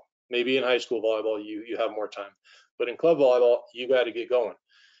volleyball. Maybe in high school volleyball, you have more time, but in club volleyball, you got to get going.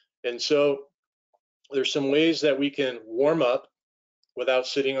 And so there's some ways that we can warm up without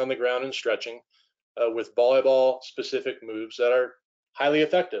sitting on the ground and stretching with volleyball specific moves that are highly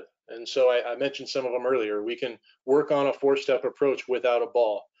effective. And so I mentioned some of them earlier. We can work on a 4-step approach without a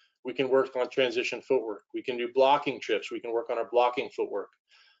ball. We can work on transition footwork. We can do blocking trips. We can work on our blocking footwork.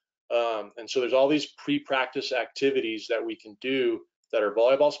 And so there's all these pre-practice activities that we can do that are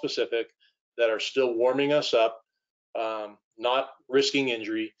volleyball specific, that are still warming us up, not risking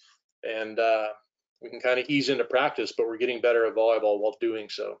injury. And we can kind of ease into practice, but we're getting better at volleyball while doing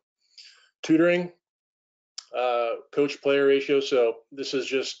so. Tutoring, coach-player ratio. So this is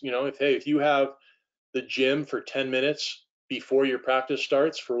just, if you have the gym for 10 minutes before your practice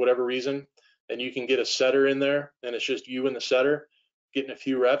starts for whatever reason, and you can get a setter in there and it's just you and the setter getting a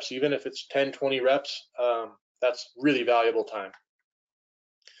few reps, even if it's 10, 20 reps, that's really valuable time.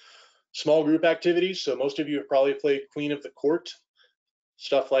 Small group activities. So most of you have probably played Queen of the Court,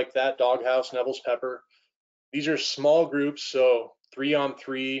 stuff like that, Doghouse, Neville's Pepper. These are small groups, so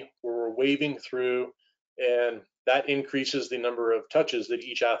 3-on-3 where we're waving through, and that increases the number of touches that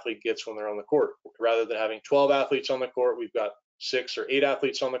each athlete gets when they're on the court. Rather than having 12 athletes on the court, we've got 6 or 8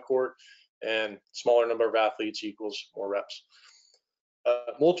 athletes on the court, and smaller number of athletes equals more reps.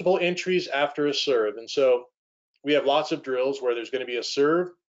 Multiple entries after a serve. And so we have lots of drills where there's going to be a serve,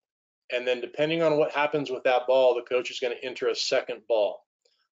 and then depending on what happens with that ball, the coach is going to enter a second ball.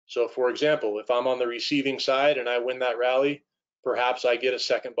 So for example, if I'm on the receiving side and I win that rally, perhaps I get a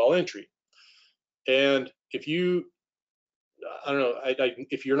second ball entry. And if you I don't know,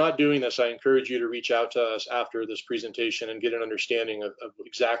 if you're not doing this, I encourage you to reach out to us after this presentation and get an understanding of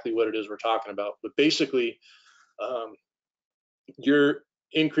exactly what it is we're talking about. But basically, you're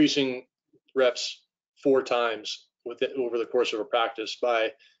increasing reps 4 times over the course of a practice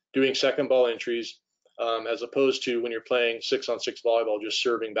by doing second ball entries, as opposed to when you're playing 6-on-6 volleyball, just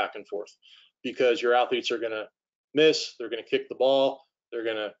serving back and forth, because your athletes are going to miss, they're going to kick the ball, they're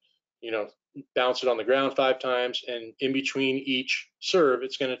going to, bounce it on the ground 5 times, and in between each serve,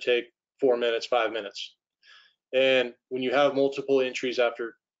 it's going to take 4 minutes, 5 minutes. And when you have multiple entries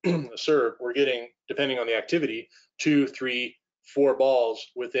after a serve, we're getting, depending on the activity, 2, 3, 4 balls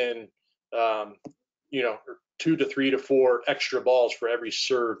within, 2 to 3 to 4 extra balls for every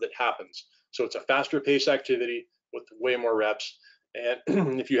serve that happens. So it's a faster pace activity with way more reps.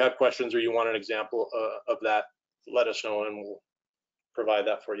 And if you have questions or you want an example of that, let us know and we'll provide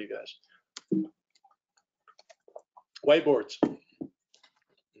that for you guys. Whiteboards.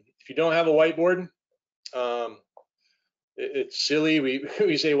 If you don't have a whiteboard, it's silly.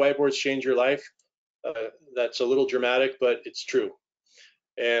 We say whiteboards change your life. That's a little dramatic, but it's true.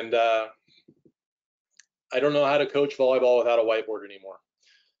 And I don't know how to coach volleyball without a whiteboard anymore.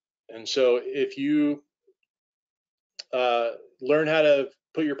 And so if you learn how to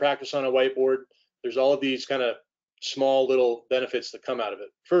put your practice on a whiteboard, there's all of these kind of small little benefits that come out of it.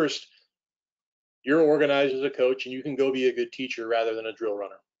 First, you're organized as a coach and you can go be a good teacher rather than a drill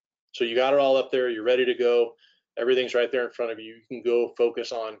runner. So you got it all up there, you're ready to go, everything's right there in front of you. You can go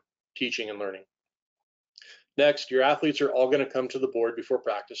focus on teaching and learning. Next, your athletes are all going to come to the board before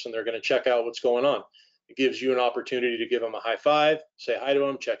practice and they're going to check out what's going on. It gives you an opportunity to give them a high five, say hi to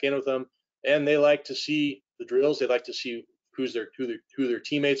them, check in with them, and they like to see the drills. They like to see who their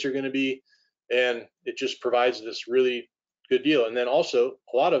teammates are going to be, and it just provides this really good deal. And then also,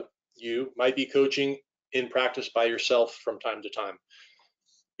 a lot of you might be coaching in practice by yourself from time to time.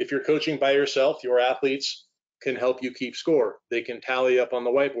 If you're coaching by yourself, your athletes can help you keep score. They can tally up on the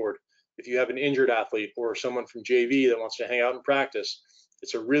whiteboard. If you have an injured athlete or someone from JV that wants to hang out and practice,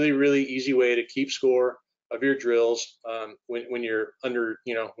 it's a really, really easy way to keep score of your drills. When you're under,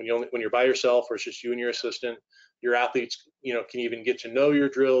 when you're by yourself or it's just you and your assistant, your athletes, can even get to know your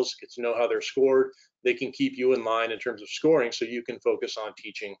drills, get to know how they're scored. They can keep you in line in terms of scoring, so you can focus on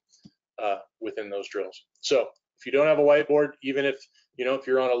teaching within those drills. So if you don't have a whiteboard, even if if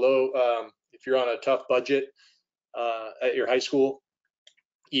you're on if you're on a tough budget at your high school,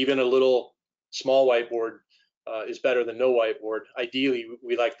 even a little small whiteboard is better than no whiteboard. Ideally,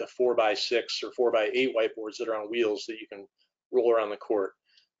 we like the 4x6 or 4x8 whiteboards that are on wheels that you can roll around the court.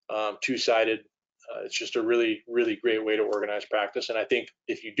 2-sided. It's just a really, really great way to organize practice. And I think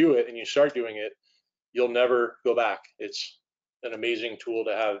if you do it and you start doing it, you'll never go back. It's an amazing tool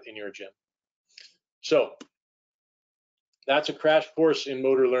to have in your gym. So that's a crash course in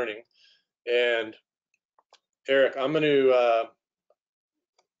motor learning. And Eric, I'm going to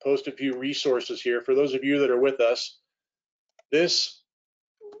post a few resources here for those of you that are with us.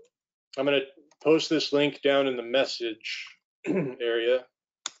 I'm going to post this link down in the message area.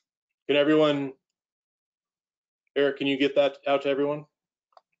 Can everyone, Eric, can you get that out to everyone?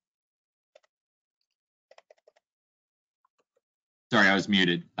 Sorry, I was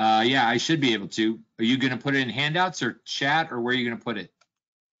muted. Yeah, I should be able to. Are you going to put it in handouts or chat, or where are you going to put it?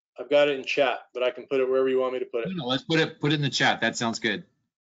 I've got it in chat, but I can put it wherever you want me to put it. No, let's put it in the chat. That sounds good.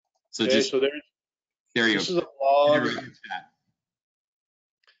 So Okay, so there you go. This is a blog.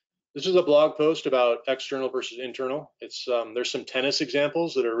 This is a blog post about external versus internal. It's there's some tennis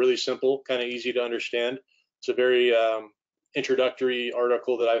examples that are really simple, kind of easy to understand. It's a very introductory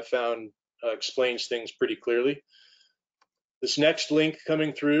article that I've found explains things pretty clearly. This next link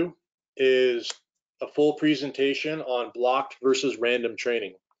coming through is a full presentation on blocked versus random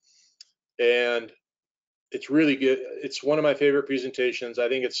training. And it's really good. It's one of my favorite presentations. I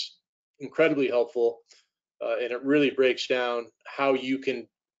think it's incredibly helpful. And it really breaks down how you can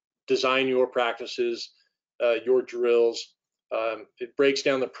design your practices, your drills. It breaks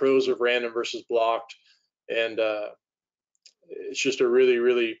down the pros of random versus blocked. And it's just a really,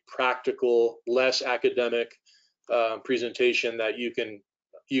 really practical, less academic presentation that you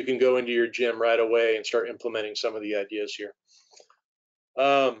can go into your gym right away and start implementing some of the ideas here.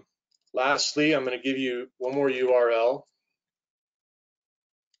 Lastly, I'm going to give you one more URL.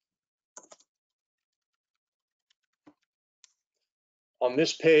 On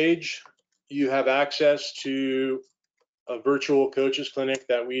this page, you have access to a virtual coaches clinic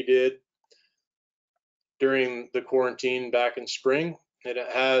that we did during the quarantine back in spring. And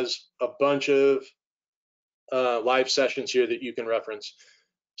it has a bunch of live sessions here that you can reference.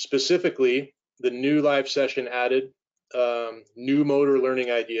 Specifically, the new live session added new motor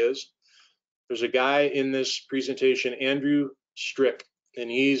learning ideas. There's a guy in this presentation, Andrew Strick,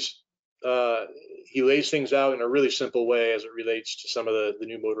 and he lays things out in a really simple way as it relates to some of the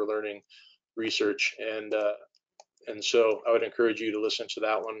new motor learning research. And so I would encourage you to listen to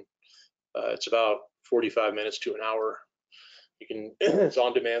that one. It's about 45 minutes to an hour. You can, it's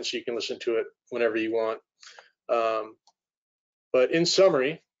on demand, so you can listen to it whenever you want. But in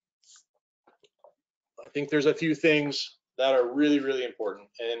summary, I think there's a few things that are really, really important.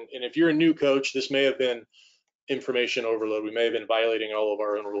 And if you're a new coach, this may have been information overload. We may have been violating all of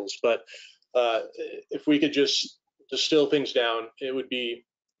our own rules. But if we could just distill things down, it would be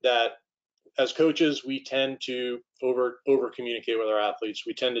that as coaches, we tend to over communicate with our athletes.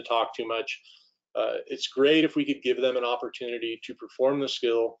 We tend to talk too much. It's great if we could give them an opportunity to perform the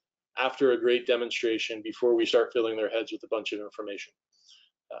skill after a great demonstration before we start filling their heads with a bunch of information.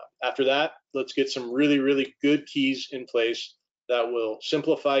 After that, let's get some really, really good keys in place that will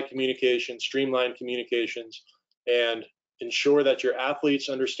simplify communication, streamline communications, and ensure that your athletes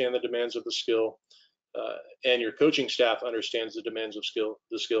understand the demands of the skill, and your coaching staff understands the demands of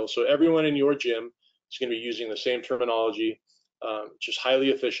the skill. So everyone in your gym is going to be using the same terminology, just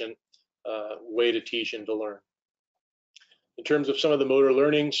highly efficient way to teach and to learn. In terms of some of the motor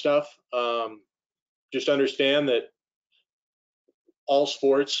learning stuff, just understand that all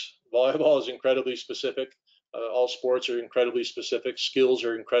sports, volleyball is incredibly specific. All sports are incredibly specific. Skills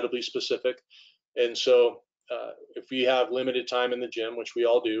are incredibly specific. And so if we have limited time in the gym, which we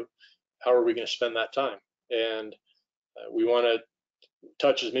all do, how are we going to spend that time? And we want to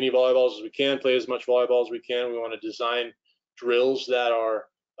touch as many volleyballs as we can, play as much volleyball as we can. We want to design drills that are,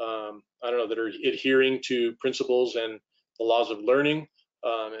 that are adhering to principles and the laws of learning,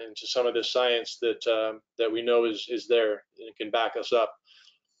 and to some of the science that we know is there and can back us up.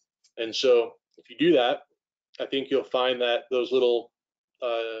 And so if you do that, I think you'll find that those little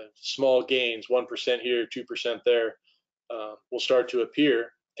small gains, 1% here, 2% there, will start to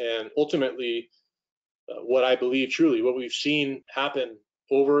appear. And ultimately, what I believe truly, what we've seen happen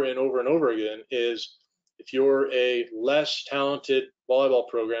over and over and over again is if you're a less talented volleyball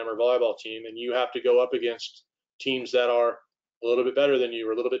program or volleyball team and you have to go up against teams that are a little bit better than you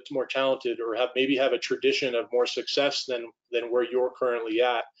or a little bit more talented or maybe have a tradition of more success than where you're currently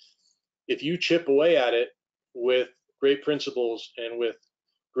at, if you chip away at it with great principles and with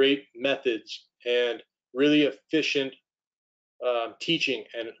great methods and really efficient teaching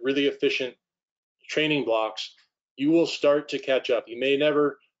and really efficient training blocks, you will start to catch up. You may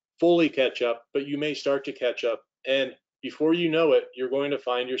never fully catch up, but you may start to catch up. And before you know it, you're going to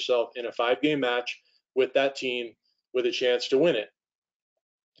find yourself in a 5-game match with that team with a chance to win it.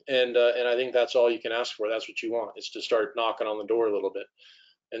 And I think that's all you can ask for. That's what you want, is to start knocking on the door a little bit.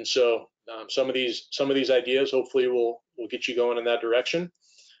 And so some of these ideas hopefully will get you going in that direction.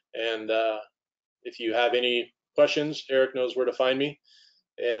 And if you have any questions, Eric knows where to find me.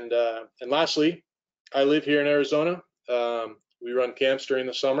 And lastly, I live here in Arizona. We run camps during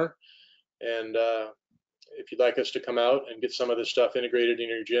the summer, and if you'd like us to come out and get some of this stuff integrated in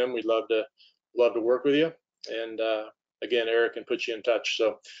your gym, we'd love to work with you. And again, Eric can put you in touch.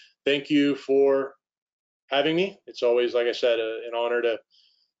 So thank you for having me. It's always, like I said, an honor to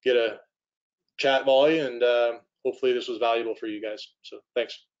get a chat volley, and hopefully this was valuable for you guys. So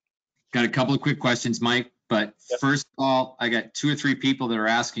thanks. Got a couple of quick questions, Mike, but Yep. First of all, I got 2 or 3 people that are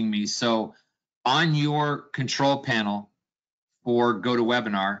asking me. So on your control panel for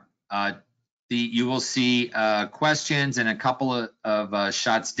GoToWebinar, you will see questions, and a couple of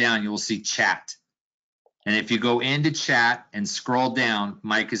shots down, you will see chat. And if you go into chat and scroll down,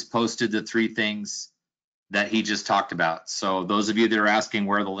 Mike has posted the 3 things that he just talked about. So those of you that are asking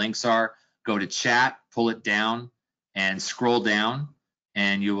where the links are, go to chat, pull it down, and scroll down,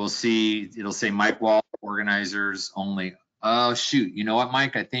 and you will see, it'll say Mike Wall, organizers only. Oh, shoot. You know what,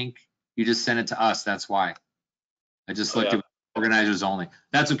 Mike? I think you just sent it to us. That's why. I just looked at organizers only.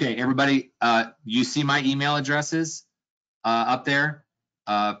 That's okay. Everybody, you see my email addresses up there.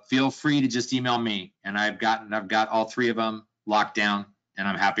 Feel free to just email me, and I've got all 3 of them locked down, and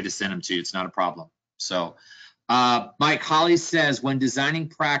I'm happy to send them to you. It's not a problem. So Mike, Holly says, when designing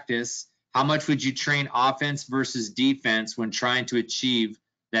practice, how much would you train offense versus defense when trying to achieve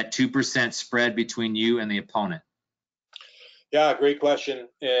that 2% spread between you and the opponent? Yeah, great question.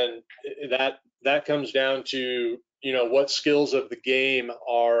 And that comes down to, what skills of the game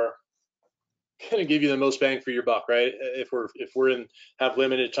are going to give you the most bang for your buck, right? If we're have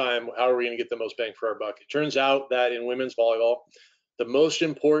limited time, how are we going to get the most bang for our buck? It turns out that in women's volleyball, the most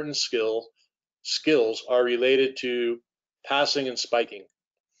important skills are related to passing and spiking.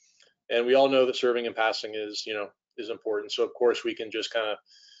 And we all know that serving and passing is is important. So of course we can just kind of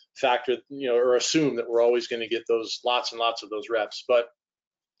factor, or assume that we're always going to get those lots and lots of those reps. But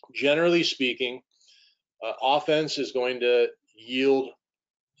generally speaking, offense is going to yield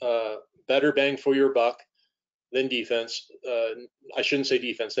better bang for your buck than defense. I shouldn't say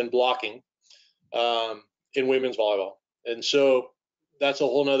defense, than blocking in women's volleyball. And so that's a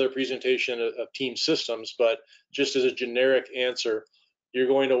whole nother presentation of team systems. But just as a generic answer, you're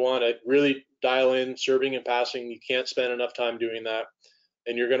going to want to really dial in serving and passing. You can't spend enough time doing that.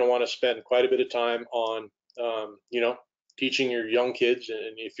 And you're going to want to spend quite a bit of time on, teaching your young kids,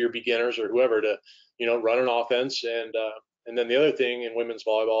 and if you're beginners or whoever, to, run an offense. And then the other thing in women's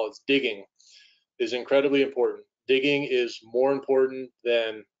volleyball is digging is incredibly important. Digging is more important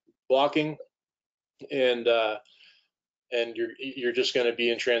than blocking, and you're just going to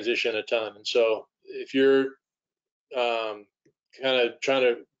be in transition a ton. And so if you're kind of trying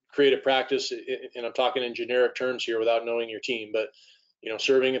to create a practice, and I'm talking in generic terms here without knowing your team, but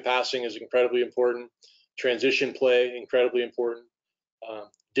serving and passing is incredibly important. Transition play, incredibly important.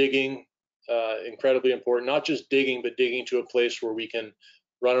 Digging, incredibly important. Not just digging, but digging to a place where we can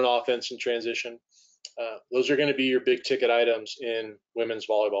run an offense in transition. Those are going to be your big ticket items in women's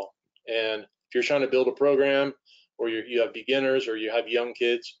volleyball. And if you're trying to build a program, or you have beginners, or you have young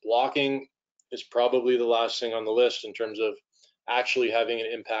kids, blocking is probably the last thing on the list in terms of actually having an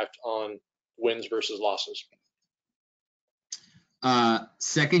impact on wins versus losses.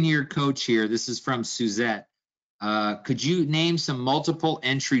 Second year coach here, this is from Suzette. Could you name some multiple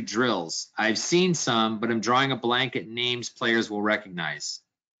entry drills? I've seen some, but I'm drawing a blank at names players will recognize.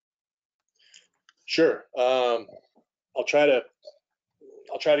 Sure. I'll try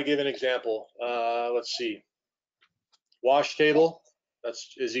to give an example. Let's see. Wash table,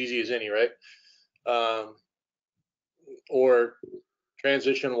 that's as easy as any, right? Or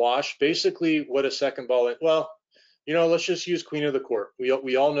transition wash. Basically what a second ball, let's just use Queen of the Court.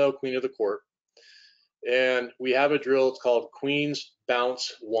 We all know Queen of the Court. And we have a drill, it's called Queen's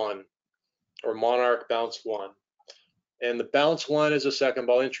Bounce 1, or Monarch Bounce 1. And the bounce 1 is a second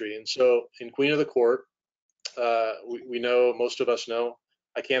ball entry. And so in Queen of the Court, we know, most of us know,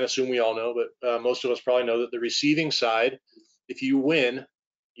 I can't assume we all know, but most of us probably know that the receiving side, if you win,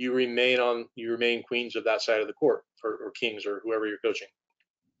 you remain queens of that side of the court, or kings, or whoever you're coaching.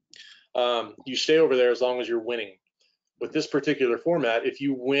 You stay over there as long as you're winning. With this particular format, if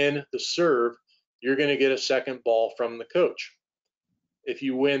you win the serve, you're going to get a second ball from the coach. If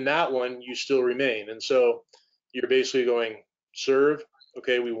you win that one, you still remain. And so you're basically going serve.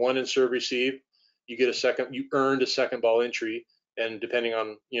 Okay, we won in serve receive. You get a second. You earned a second ball entry, and depending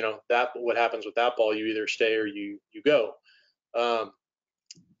on what happens with that ball, you either stay or you go.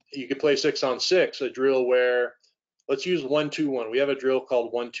 You could play 6-on-6, a drill where, let's use 1-2-1. We have a drill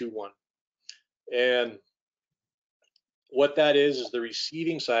called 1-2-1, and what that is the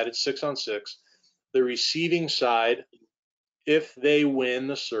receiving side. It's 6-on-6. The receiving side, if they win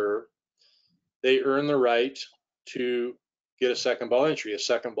the serve, they earn the right to get a second ball entry, a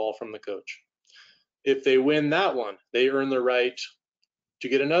second ball from the coach. If they win that one, they earn the right to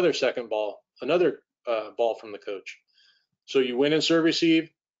get another second ball, another ball from the coach. So you win in serve receive,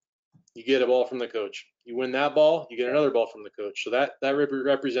 you get a ball from the coach. You win that ball, you get another ball from the coach. So that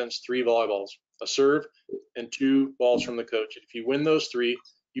represents 3 volleyballs, a serve and 2 balls from the coach. If you win those 3,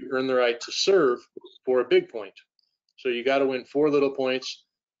 you earn the right to serve for a big point. So you got to win 4 little points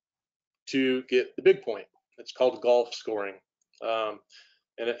to get the big point. It's called golf scoring.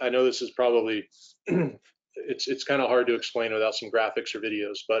 And I know this is probably, it's kind of hard to explain without some graphics or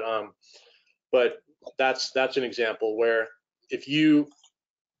videos, but that's an example where if you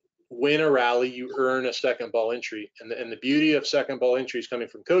win a rally, you earn a second ball entry. And the beauty of second ball entries coming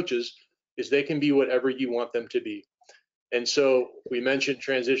from coaches is they can be whatever you want them to be. And so we mentioned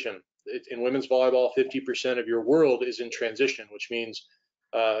transition. In women's volleyball, 50% of your world is in transition, which means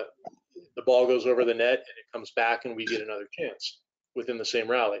the ball goes over the net and it comes back and we get another chance within the same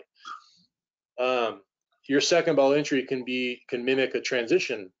rally. Your second ball entry can mimic a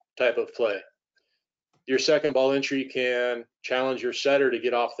transition type of play. Your second ball entry can challenge your setter to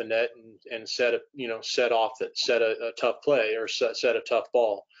get off the net and set a tough play, or set a tough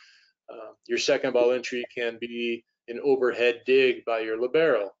ball. Your second ball entry can be an overhead dig by your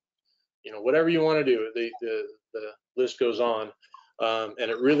libero. Whatever you want to do, the list goes on,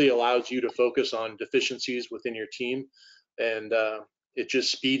 and it really allows you to focus on deficiencies within your team, and it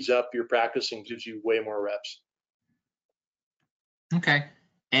just speeds up your practice and gives you way more reps. Okay.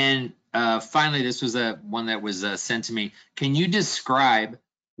 And finally, this was one that was sent to me. Can you describe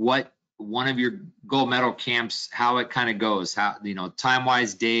what one of your gold medal camps, how it kind of goes, how,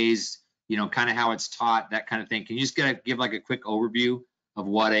 time-wise, days, kind of how it's taught, that kind of thing. Can you just give like a quick overview of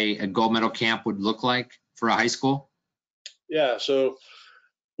what a gold medal camp would look like for a high school? Yeah, so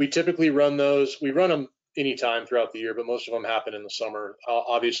we typically run those. We run them anytime throughout the year, but most of them happen in the summer.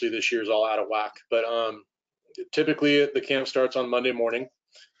 Obviously, this year's all out of whack, but typically the camp starts on Monday morning,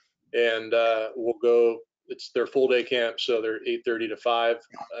 and we'll go. It's their full day camp, so they're 8:30 to 5,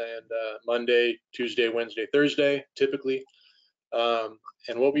 and Monday, Tuesday, Wednesday, Thursday, typically.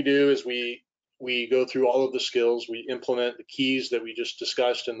 And what we do is we go through all of the skills. We implement the keys that we just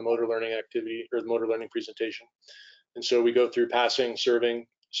discussed in the motor learning activity or the motor learning presentation. And so we go through passing, serving,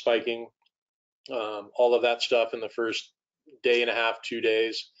 spiking, all of that stuff in the first day and a half, 2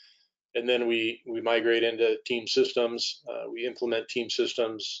 days. And then we migrate into team systems. We implement team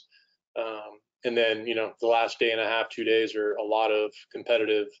systems. And then, the last day and a half, 2 days are a lot of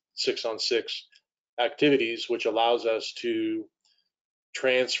competitive 6-on-6 activities, which allows us to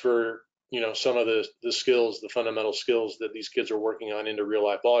transfer, some of the skills, the fundamental skills that these kids are working on into real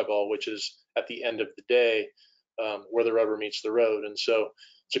life volleyball, which is at the end of the day, where the rubber meets the road. And so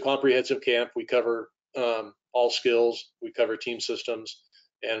it's a comprehensive camp. We cover all skills, we cover team systems,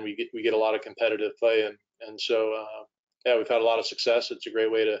 and we get a lot of competitive play. And so, we've had a lot of success. It's a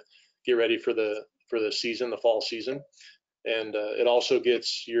great way to get ready for the season, the fall season. And it also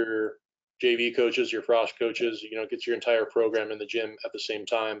gets your JV coaches, your frosh coaches, gets your entire program in the gym at the same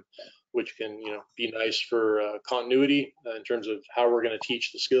time, which can, be nice for continuity in terms of how we're going to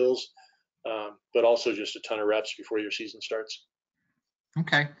teach the skills, but also just a ton of reps before your season starts.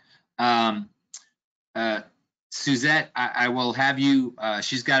 Okay. Suzette, I will have you,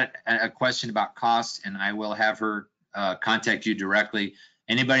 she's got a question about cost, and I will have her contact you directly.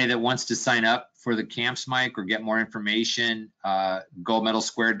 Anybody that wants to sign up for the camps, Mike, or get more information,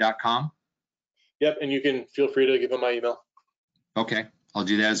 goldmedalsquared.com. Yep, and you can feel free to give them my email. Okay, I'll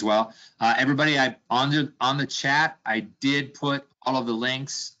do that as well. Everybody, on the chat, I did put all of the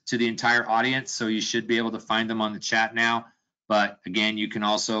links to the entire audience, so you should be able to find them on the chat now. But again, you can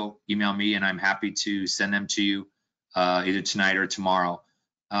also email me, and I'm happy to send them to you either tonight or tomorrow.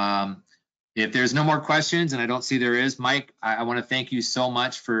 If there's no more questions, and I don't see there is, Mike, I want to thank you so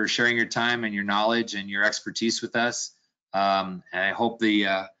much for sharing your time and your knowledge and your expertise with us. And I hope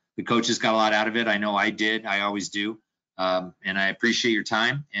the coaches got a lot out of it. I know I did. I always do. And I appreciate your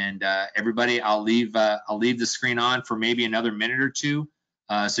time. And everybody, I'll leave the screen on for maybe another minute or two,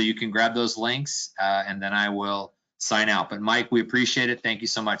 so you can grab those links, and then I will sign out. But Mike, we appreciate it. Thank you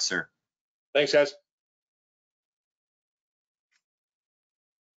so much, sir. Thanks, guys.